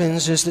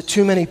happens is that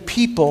too many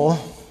people,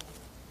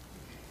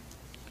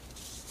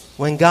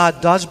 when God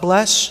does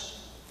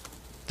bless,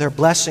 their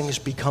blessings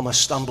become a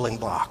stumbling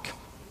block.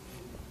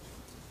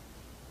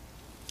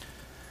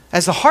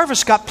 As the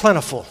harvest got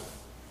plentiful,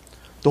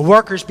 the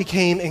workers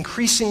became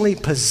increasingly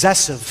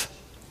possessive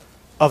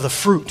of the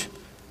fruit.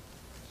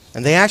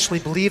 And they actually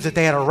believed that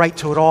they had a right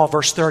to it all.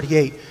 Verse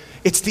 38,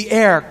 it's the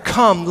heir.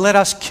 Come, let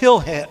us kill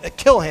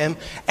him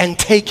and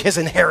take his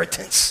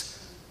inheritance.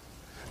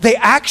 They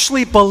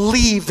actually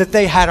believed that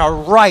they had a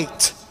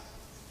right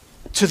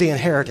to the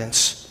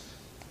inheritance.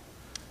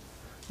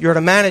 You're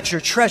to manage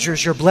your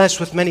treasures. You're blessed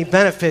with many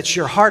benefits.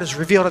 Your heart is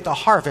revealed at the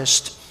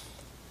harvest.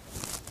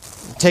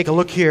 Take a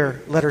look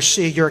here, letter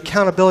C. Your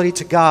accountability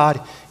to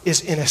God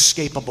is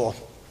inescapable.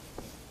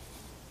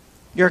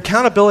 Your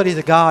accountability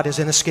to God is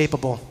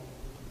inescapable.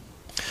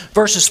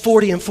 Verses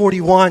 40 and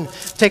 41,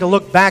 take a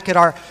look back at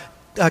our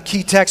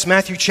key text,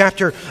 Matthew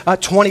chapter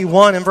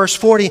 21 and verse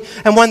 40.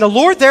 And when the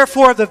Lord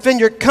therefore of the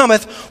vineyard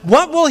cometh,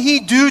 what will He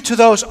do to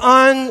those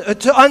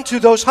unto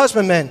those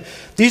husbandmen?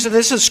 This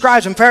is the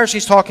scribes and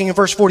Pharisees talking in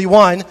verse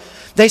 41.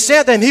 They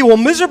said to him, He will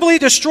miserably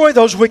destroy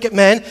those wicked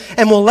men,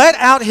 and will let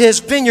out His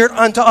vineyard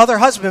unto other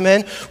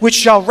husbandmen, which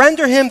shall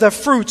render Him the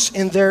fruits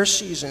in their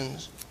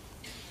seasons.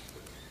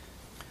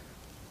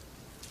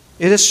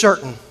 It is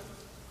certain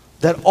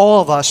that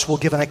all of us will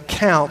give an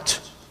account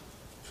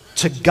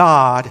to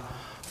God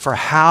for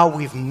how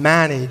we've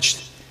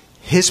managed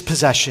His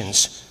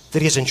possessions that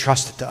He has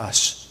entrusted to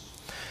us.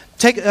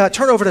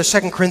 Turn over to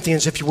 2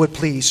 Corinthians, if you would,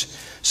 please.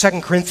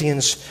 2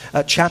 Corinthians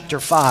chapter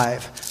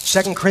 5.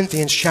 2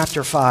 Corinthians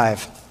chapter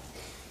 5.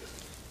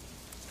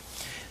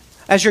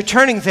 As you're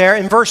turning there,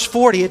 in verse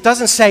 40, it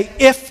doesn't say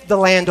if the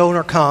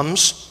landowner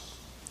comes.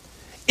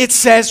 It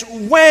says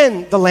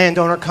when the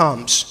landowner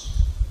comes.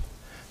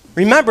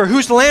 Remember,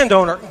 who's the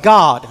landowner?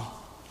 God.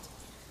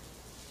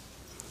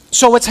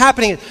 So what's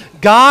happening?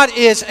 God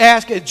is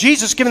asking,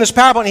 Jesus is giving this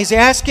parable, and He's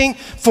asking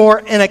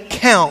for an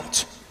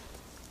account.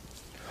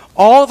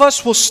 All of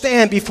us will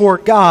stand before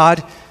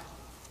God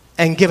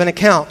and give an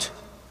account.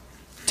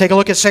 Take a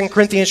look at 2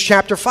 Corinthians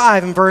chapter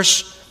 5 and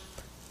verse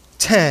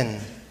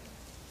 10.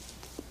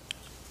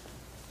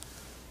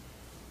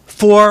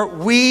 For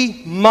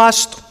we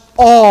must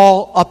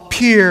all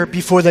appear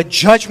before the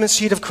judgment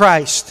seat of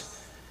Christ,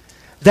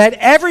 that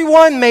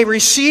everyone may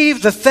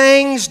receive the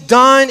things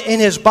done in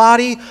his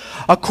body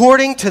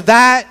according to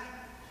that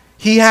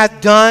he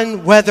hath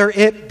done, whether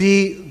it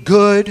be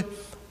good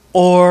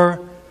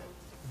or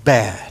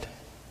bad.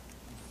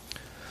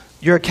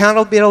 Your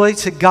accountability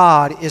to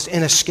God is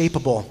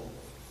inescapable.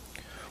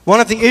 One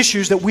of the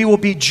issues that we will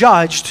be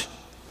judged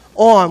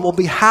on will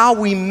be how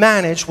we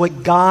manage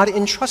what God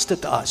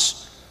entrusted to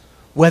us,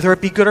 whether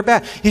it be good or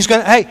bad. He's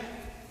going to, hey,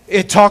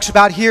 it talks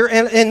about here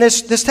in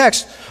this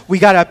text, we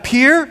got to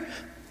appear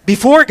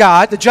before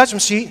God, the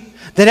judgment seat,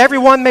 that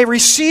everyone may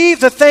receive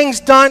the things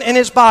done in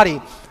his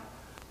body.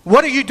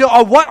 What are you doing?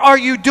 What are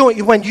you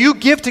doing? When you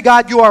give to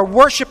God, you are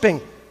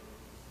worshiping.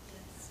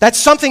 That's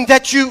something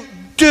that you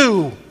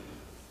do.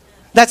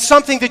 That's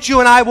something that you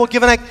and I will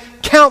give an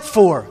account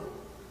for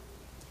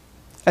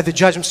at the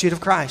judgment seat of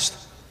Christ.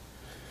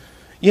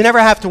 You never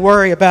have to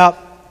worry about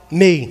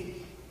me.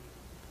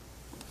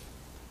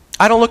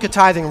 I don't look at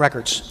tithing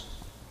records.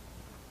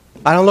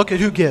 I don't look at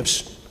who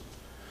gives.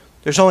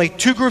 There's only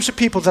two groups of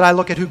people that I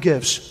look at who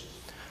gives.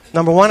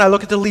 Number one, I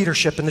look at the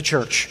leadership in the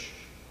church.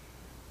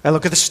 I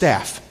look at the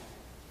staff.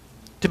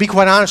 To be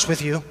quite honest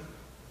with you,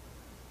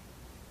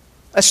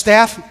 a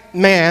staff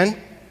man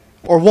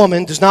or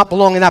woman does not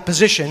belong in that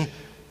position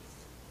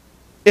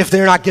if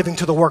they're not giving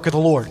to the work of the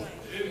Lord.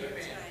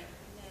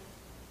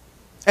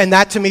 And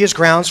that to me is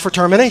grounds for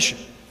termination.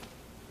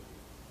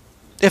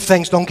 If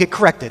things don't get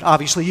corrected,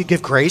 obviously you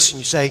give grace and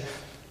you say,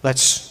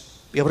 let's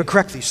be able to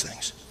correct these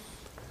things.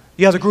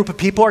 The other group of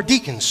people are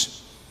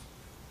deacons.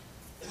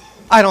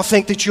 I don't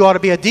think that you ought to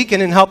be a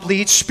deacon and help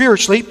lead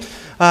spiritually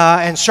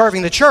and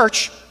serving the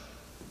church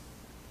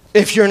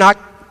if you're not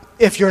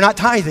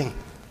tithing.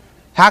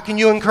 How can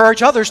you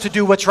encourage others to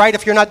do what's right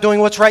if you're not doing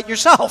what's right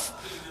yourself?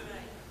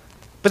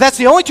 But that's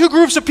the only two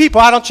groups of people.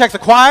 I don't check the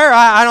choir.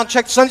 I don't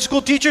check the Sunday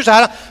school teachers.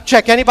 I don't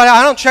check anybody.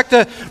 I don't check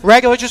the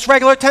regular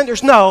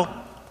attenders. No.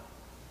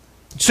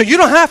 So you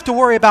don't have to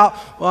worry about,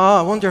 well,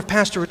 I wonder if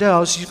Pastor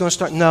Riddell is going to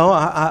start. No,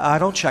 I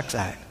don't check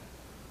that.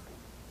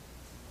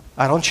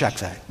 I don't check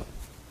that.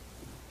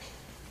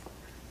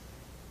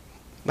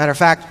 Matter of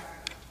fact,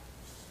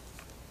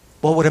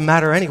 what would it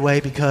matter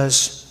anyway?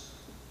 Because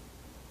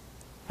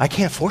I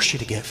can't force you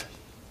to give.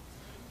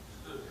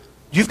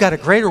 You've got a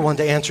greater one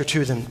to answer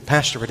to than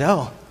Pastor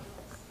Riddell.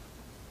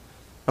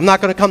 I'm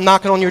not going to come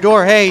knocking on your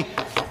door. Hey,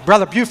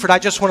 Brother Buford, I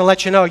just want to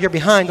let you know you're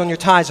behind on your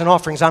tithes and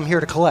offerings. I'm here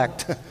to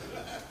collect.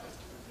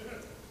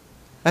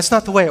 That's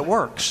not the way it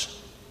works.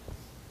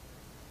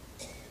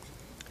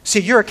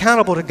 See, you're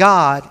accountable to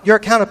God. Your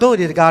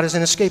accountability to God is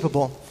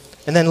inescapable.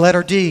 And then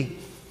letter D,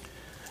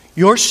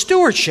 your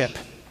stewardship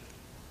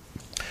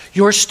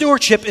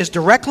is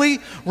directly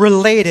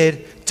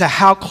related to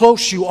how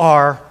close you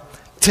are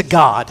to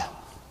God.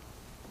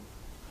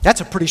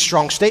 That's a pretty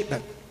strong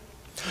statement.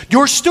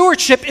 Your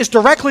stewardship is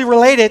directly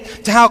related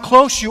to how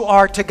close you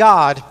are to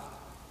God.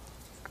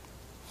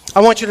 I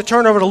want you to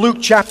turn over to Luke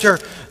chapter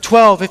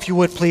 12, if you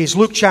would please.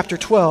 Luke chapter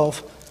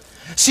 12.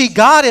 See,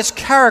 God is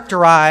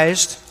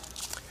characterized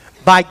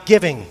by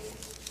giving,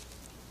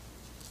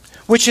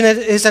 which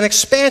is an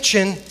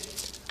expansion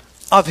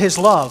of His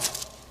love.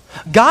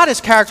 God is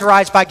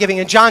characterized by giving.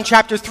 In John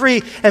chapter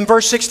 3 and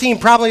verse 16,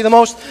 probably the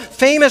most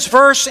famous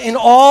verse in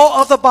all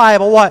of the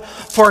Bible, what?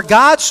 For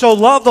God so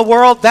loved the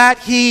world that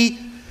He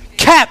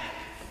kept.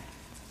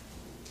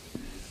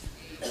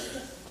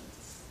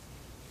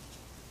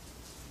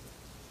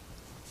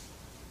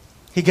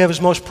 He gave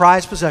His most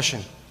prized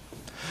possession.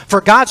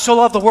 For God so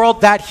loved the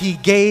world that He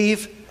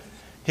gave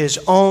His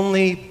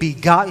only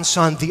begotten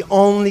Son, the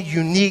only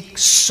unique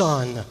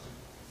Son.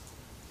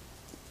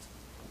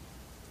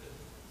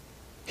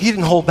 He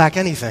didn't hold back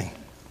anything.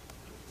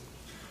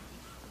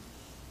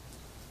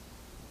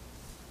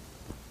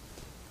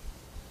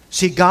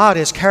 See, God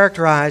is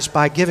characterized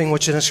by giving,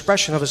 which is an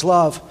expression of His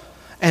love.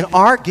 And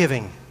our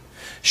giving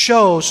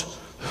shows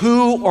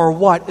who or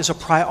what is a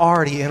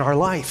priority in our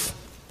life.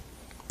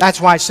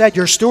 That's why I said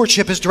your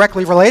stewardship is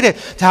directly related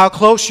to how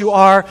close you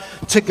are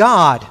to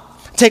God.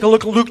 Take a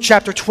look at Luke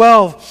chapter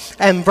 12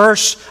 and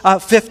verse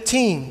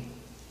 15.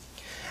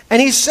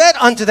 And He said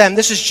unto them,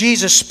 this is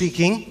Jesus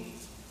speaking,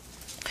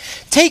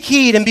 take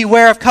heed and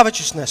beware of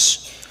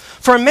covetousness.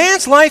 For a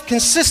man's life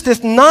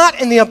consisteth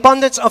not in the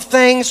abundance of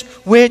things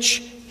which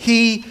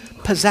he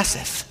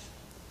possesseth.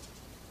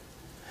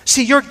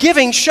 See, your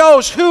giving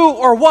shows who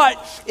or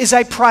what is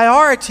a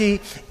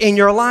priority in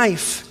your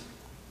life.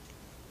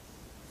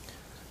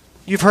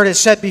 You've heard it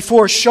said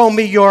before, show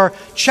me your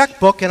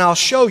checkbook and I'll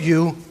show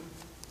you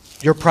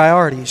your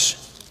priorities.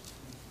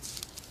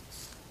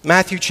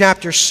 Matthew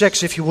chapter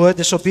 6, if you would.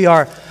 This will be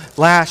our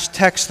last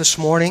text this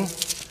morning.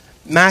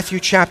 Matthew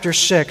chapter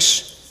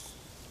 6.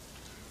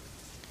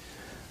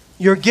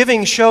 Your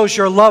giving shows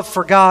your love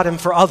for God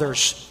and for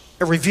others.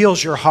 It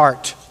reveals your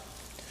heart.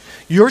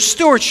 Your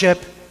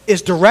stewardship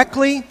is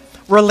directly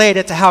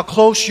related to how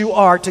close you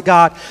are to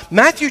God.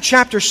 Matthew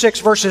chapter 6,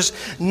 verses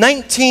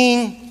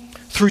 19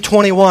 through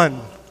 21.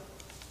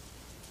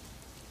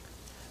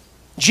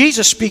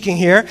 Jesus speaking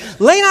here,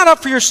 lay not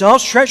up for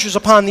yourselves treasures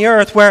upon the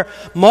earth where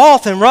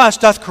moth and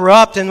rust doth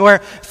corrupt and where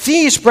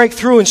thieves break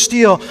through and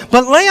steal.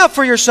 But lay up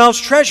for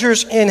yourselves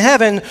treasures in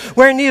heaven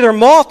where neither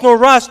moth nor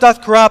rust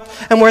doth corrupt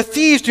and where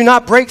thieves do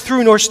not break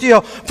through nor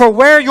steal. For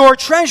where your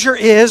treasure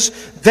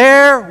is,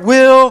 there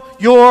will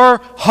your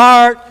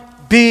heart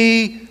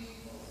be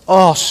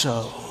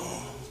also.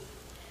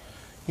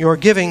 Your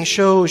giving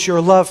shows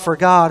your love for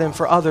God and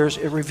for others.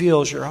 It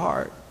reveals your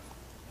heart.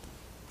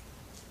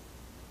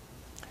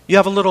 You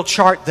have a little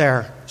chart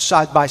there,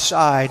 side by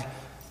side,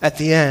 at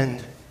the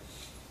end,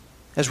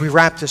 as we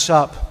wrap this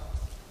up.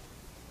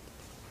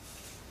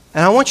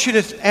 And I want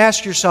you to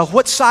ask yourself,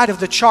 what side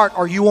of the chart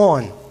are you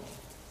on?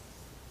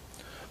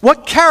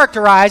 What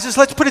characterizes,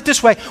 let's put it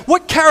this way,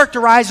 what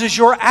characterizes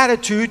your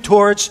attitude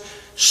towards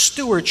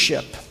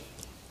stewardship?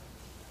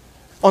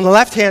 On the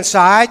left-hand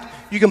side,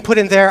 you can put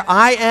in there,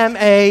 I am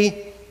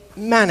a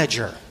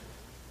manager.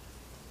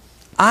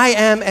 I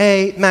am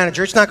a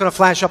manager. It's not going to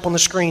flash up on the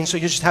screen, so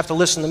you just have to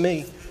listen to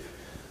me.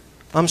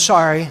 I'm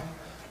sorry.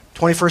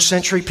 21st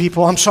century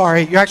people, I'm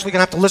sorry. You're actually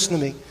going to have to listen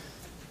to me.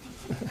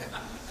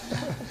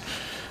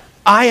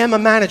 I am a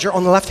manager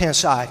on the left-hand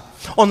side.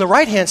 On the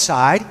right-hand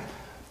side,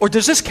 or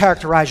does this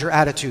characterize your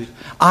attitude?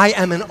 I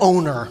am an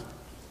owner.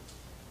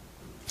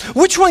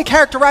 Which one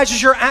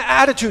characterizes your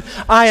attitude?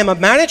 I am a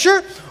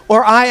manager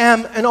or I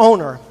am an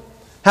owner?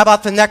 How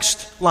about the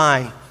next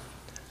line?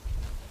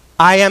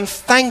 I am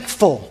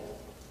thankful.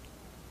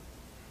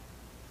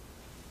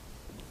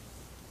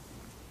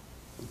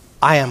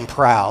 I am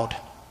proud.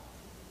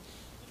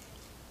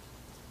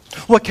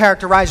 What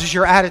characterizes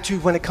your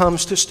attitude when it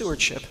comes to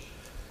stewardship?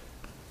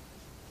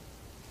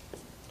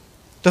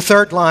 The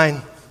third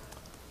line,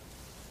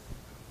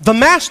 the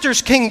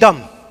master's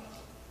kingdom.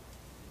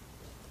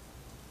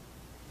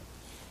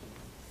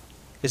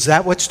 Is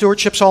that what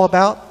stewardship's all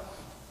about?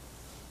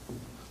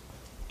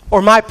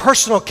 Or my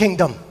personal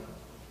kingdom?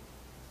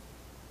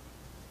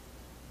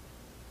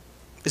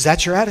 Is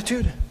that your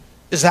attitude?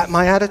 Is that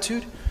my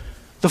attitude?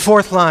 The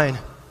fourth line,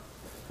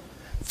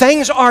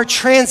 things are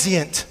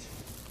transient.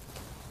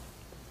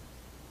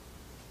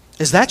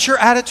 Is that your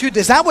attitude?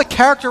 Is that what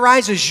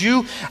characterizes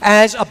you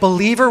as a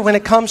believer when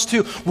it comes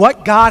to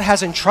what God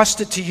has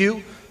entrusted to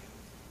you?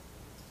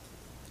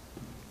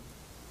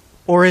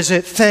 Or is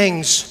it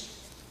things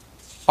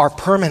are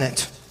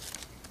permanent?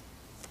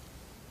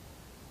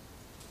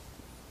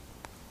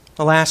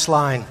 The last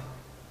line,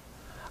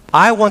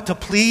 I want to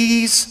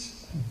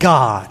please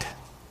God.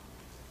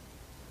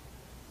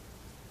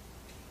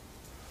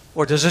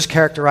 Or does this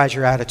characterize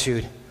your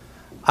attitude?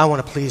 I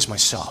want to please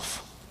myself.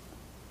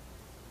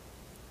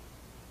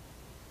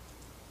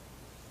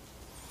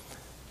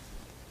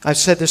 I've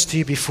said this to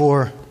you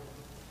before,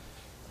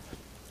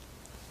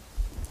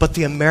 but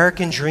the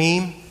American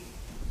dream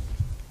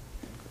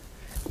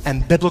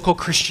and biblical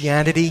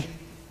Christianity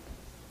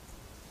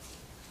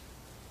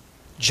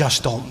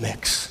just don't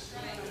mix.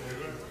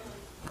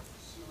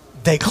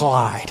 They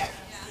collide.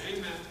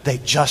 They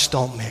just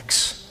don't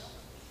mix.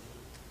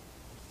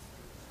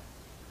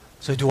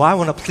 So do I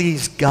want to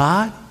please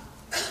God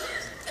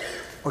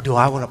or do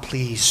I want to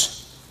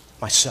please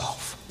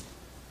myself?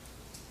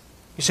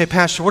 You say,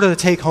 Pastor, what are the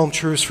take-home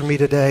truths for me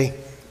today?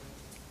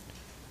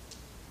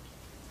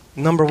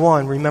 Number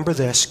one, remember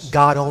this,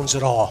 God owns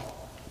it all.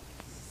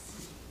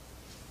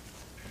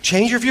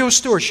 Change your view of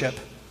stewardship.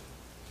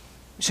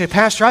 You say,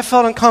 Pastor, I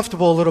felt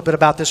uncomfortable a little bit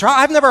about this. Or,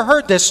 I've never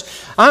heard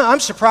this. I'm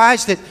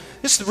surprised that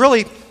this is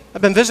really,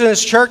 I've been visiting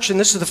this church and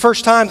this is the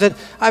first time that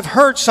I've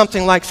heard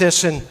something like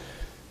this. And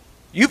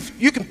you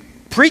can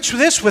preach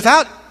this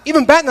without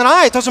even batting an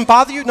eye. It doesn't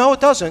bother you? No,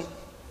 it doesn't.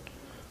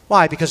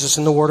 Why? Because it's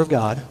in the Word of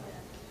God.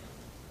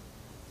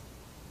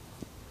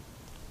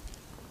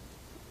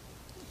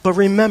 But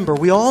remember,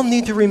 we all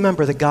need to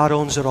remember that God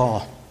owns it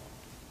all.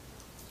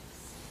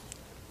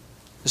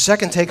 The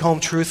second take-home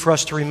truth for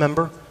us to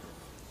remember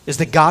is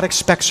that God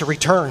expects a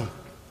return.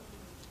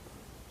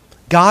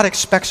 God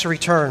expects a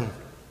return.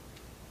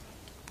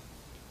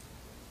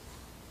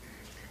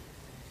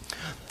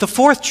 The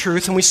fourth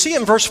truth, and we see it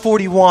in verse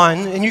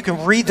 41, and you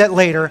can read that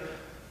later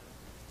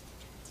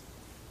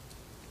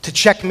to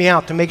check me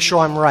out, to make sure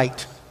I'm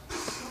right.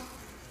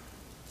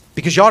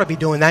 Because you ought to be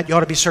doing that. You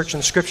ought to be searching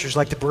the Scriptures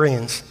like the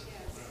Bereans.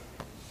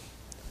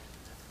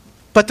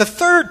 But the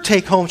third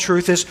take-home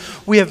truth is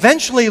we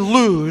eventually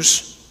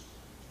lose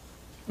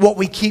what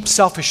we keep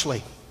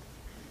selfishly.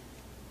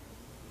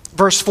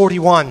 Verse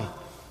 41.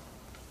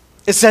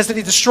 It says that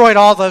he destroyed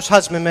all those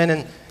husbandmen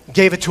and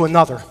gave it to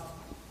another.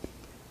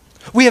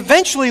 We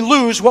eventually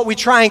lose what we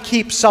try and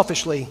keep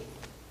selfishly.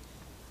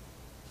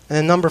 And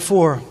then number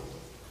 4,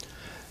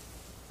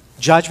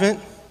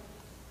 judgment.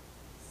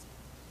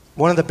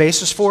 One of the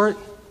bases for it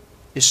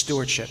is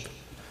stewardship.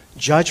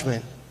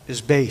 Judgment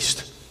is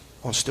based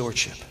on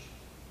stewardship.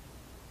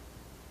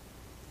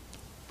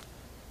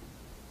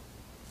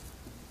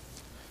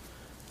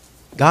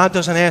 God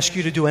doesn't ask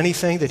you to do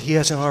anything that He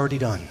hasn't already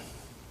done.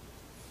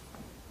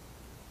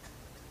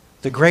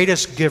 The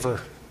greatest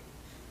giver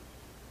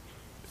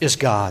is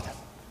God.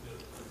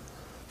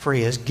 For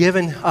He has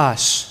given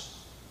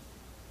us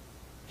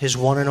His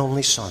one and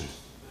only Son.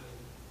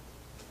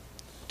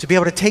 To be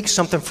able to take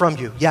something from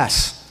you,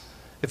 yes.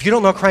 If you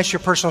don't know Christ your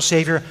personal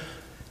Savior,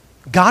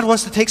 God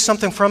wants to take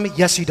something from me?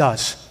 Yes, He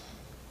does.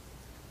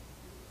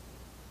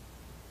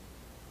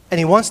 And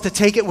He wants to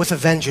take it with a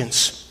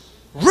vengeance.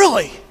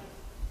 Really?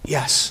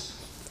 Yes.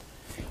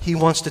 He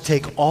wants to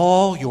take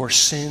all your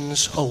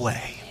sins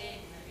away.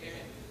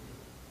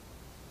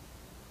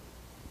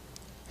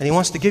 And He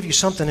wants to give you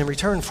something in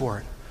return for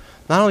it.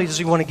 Not only does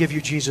He want to give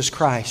you Jesus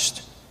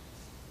Christ,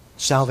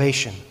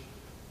 salvation,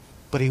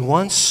 but He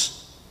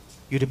wants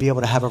you to be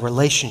able to have a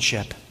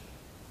relationship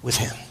with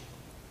Him.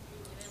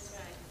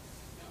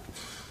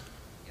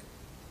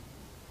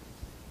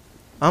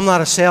 I'm not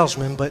a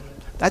salesman, but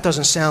that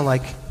doesn't sound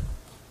like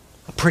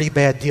a pretty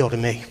bad deal to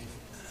me.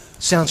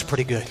 Sounds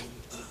pretty good.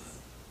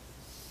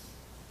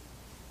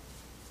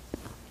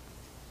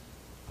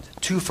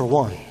 2 for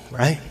 1,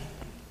 right?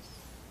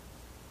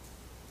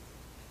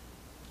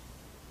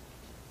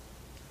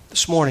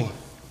 This morning,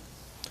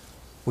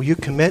 will you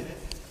commit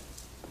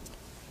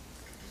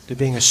to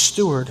being a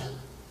steward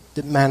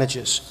that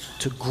manages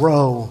to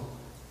grow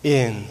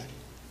in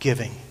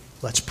giving?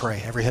 Let's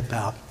pray. Every head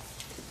bowed,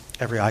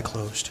 every eye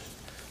closed.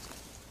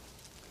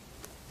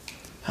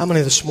 How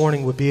many this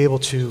morning would be able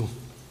to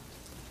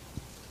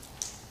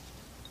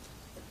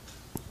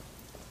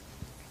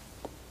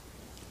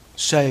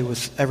say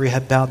with every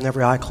head bowed and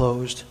every eye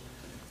closed,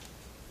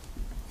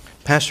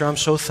 Pastor, I'm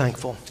so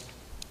thankful.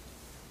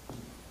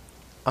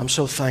 I'm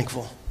so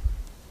thankful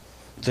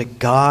that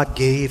God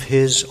gave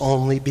His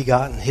only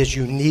begotten, His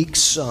unique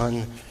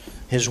Son,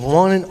 His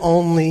one and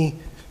only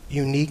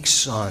unique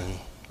Son,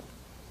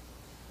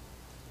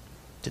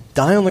 to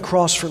die on the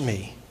cross for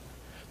me,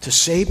 to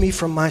save me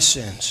from my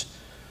sins,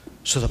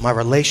 so that my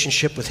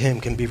relationship with Him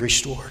can be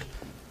restored.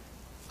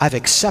 I've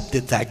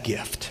accepted that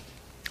gift.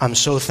 I'm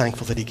so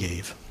thankful that He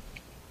gave.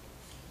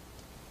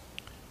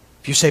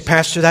 If you say,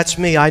 Pastor, that's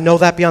me, I know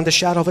that beyond a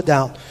shadow of a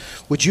doubt,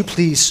 would you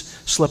please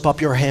slip up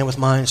your hand with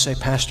mine and say,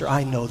 Pastor,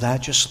 I know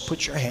that. Just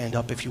put your hand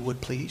up if you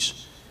would,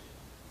 please.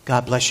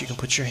 God bless you. You can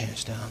put your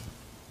hands down.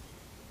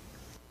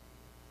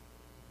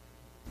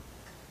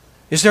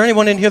 Is there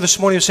anyone in here this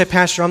morning who say,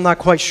 Pastor, I'm not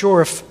quite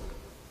sure if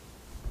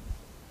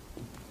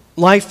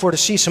life were to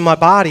cease in my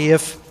body,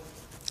 if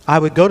I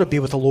would go to be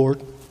with the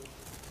Lord?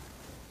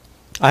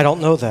 I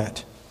don't know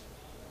that.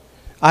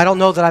 I don't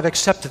know that I've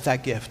accepted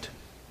that gift.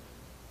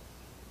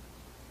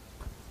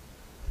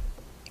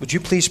 Would you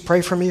please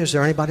pray for me? Is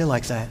there anybody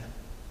like that?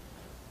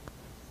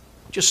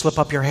 Just slip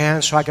up your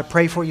hand so I could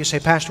pray for you. Say,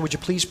 Pastor, would you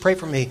please pray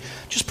for me?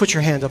 Just put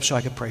your hand up so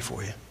I could pray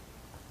for you.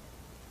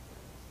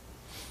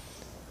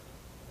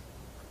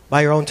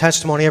 By your own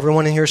testimony,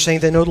 everyone in here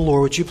saying they know the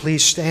Lord, would you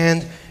please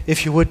stand,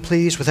 if you would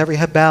please, with every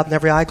head bowed and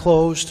every eye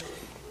closed?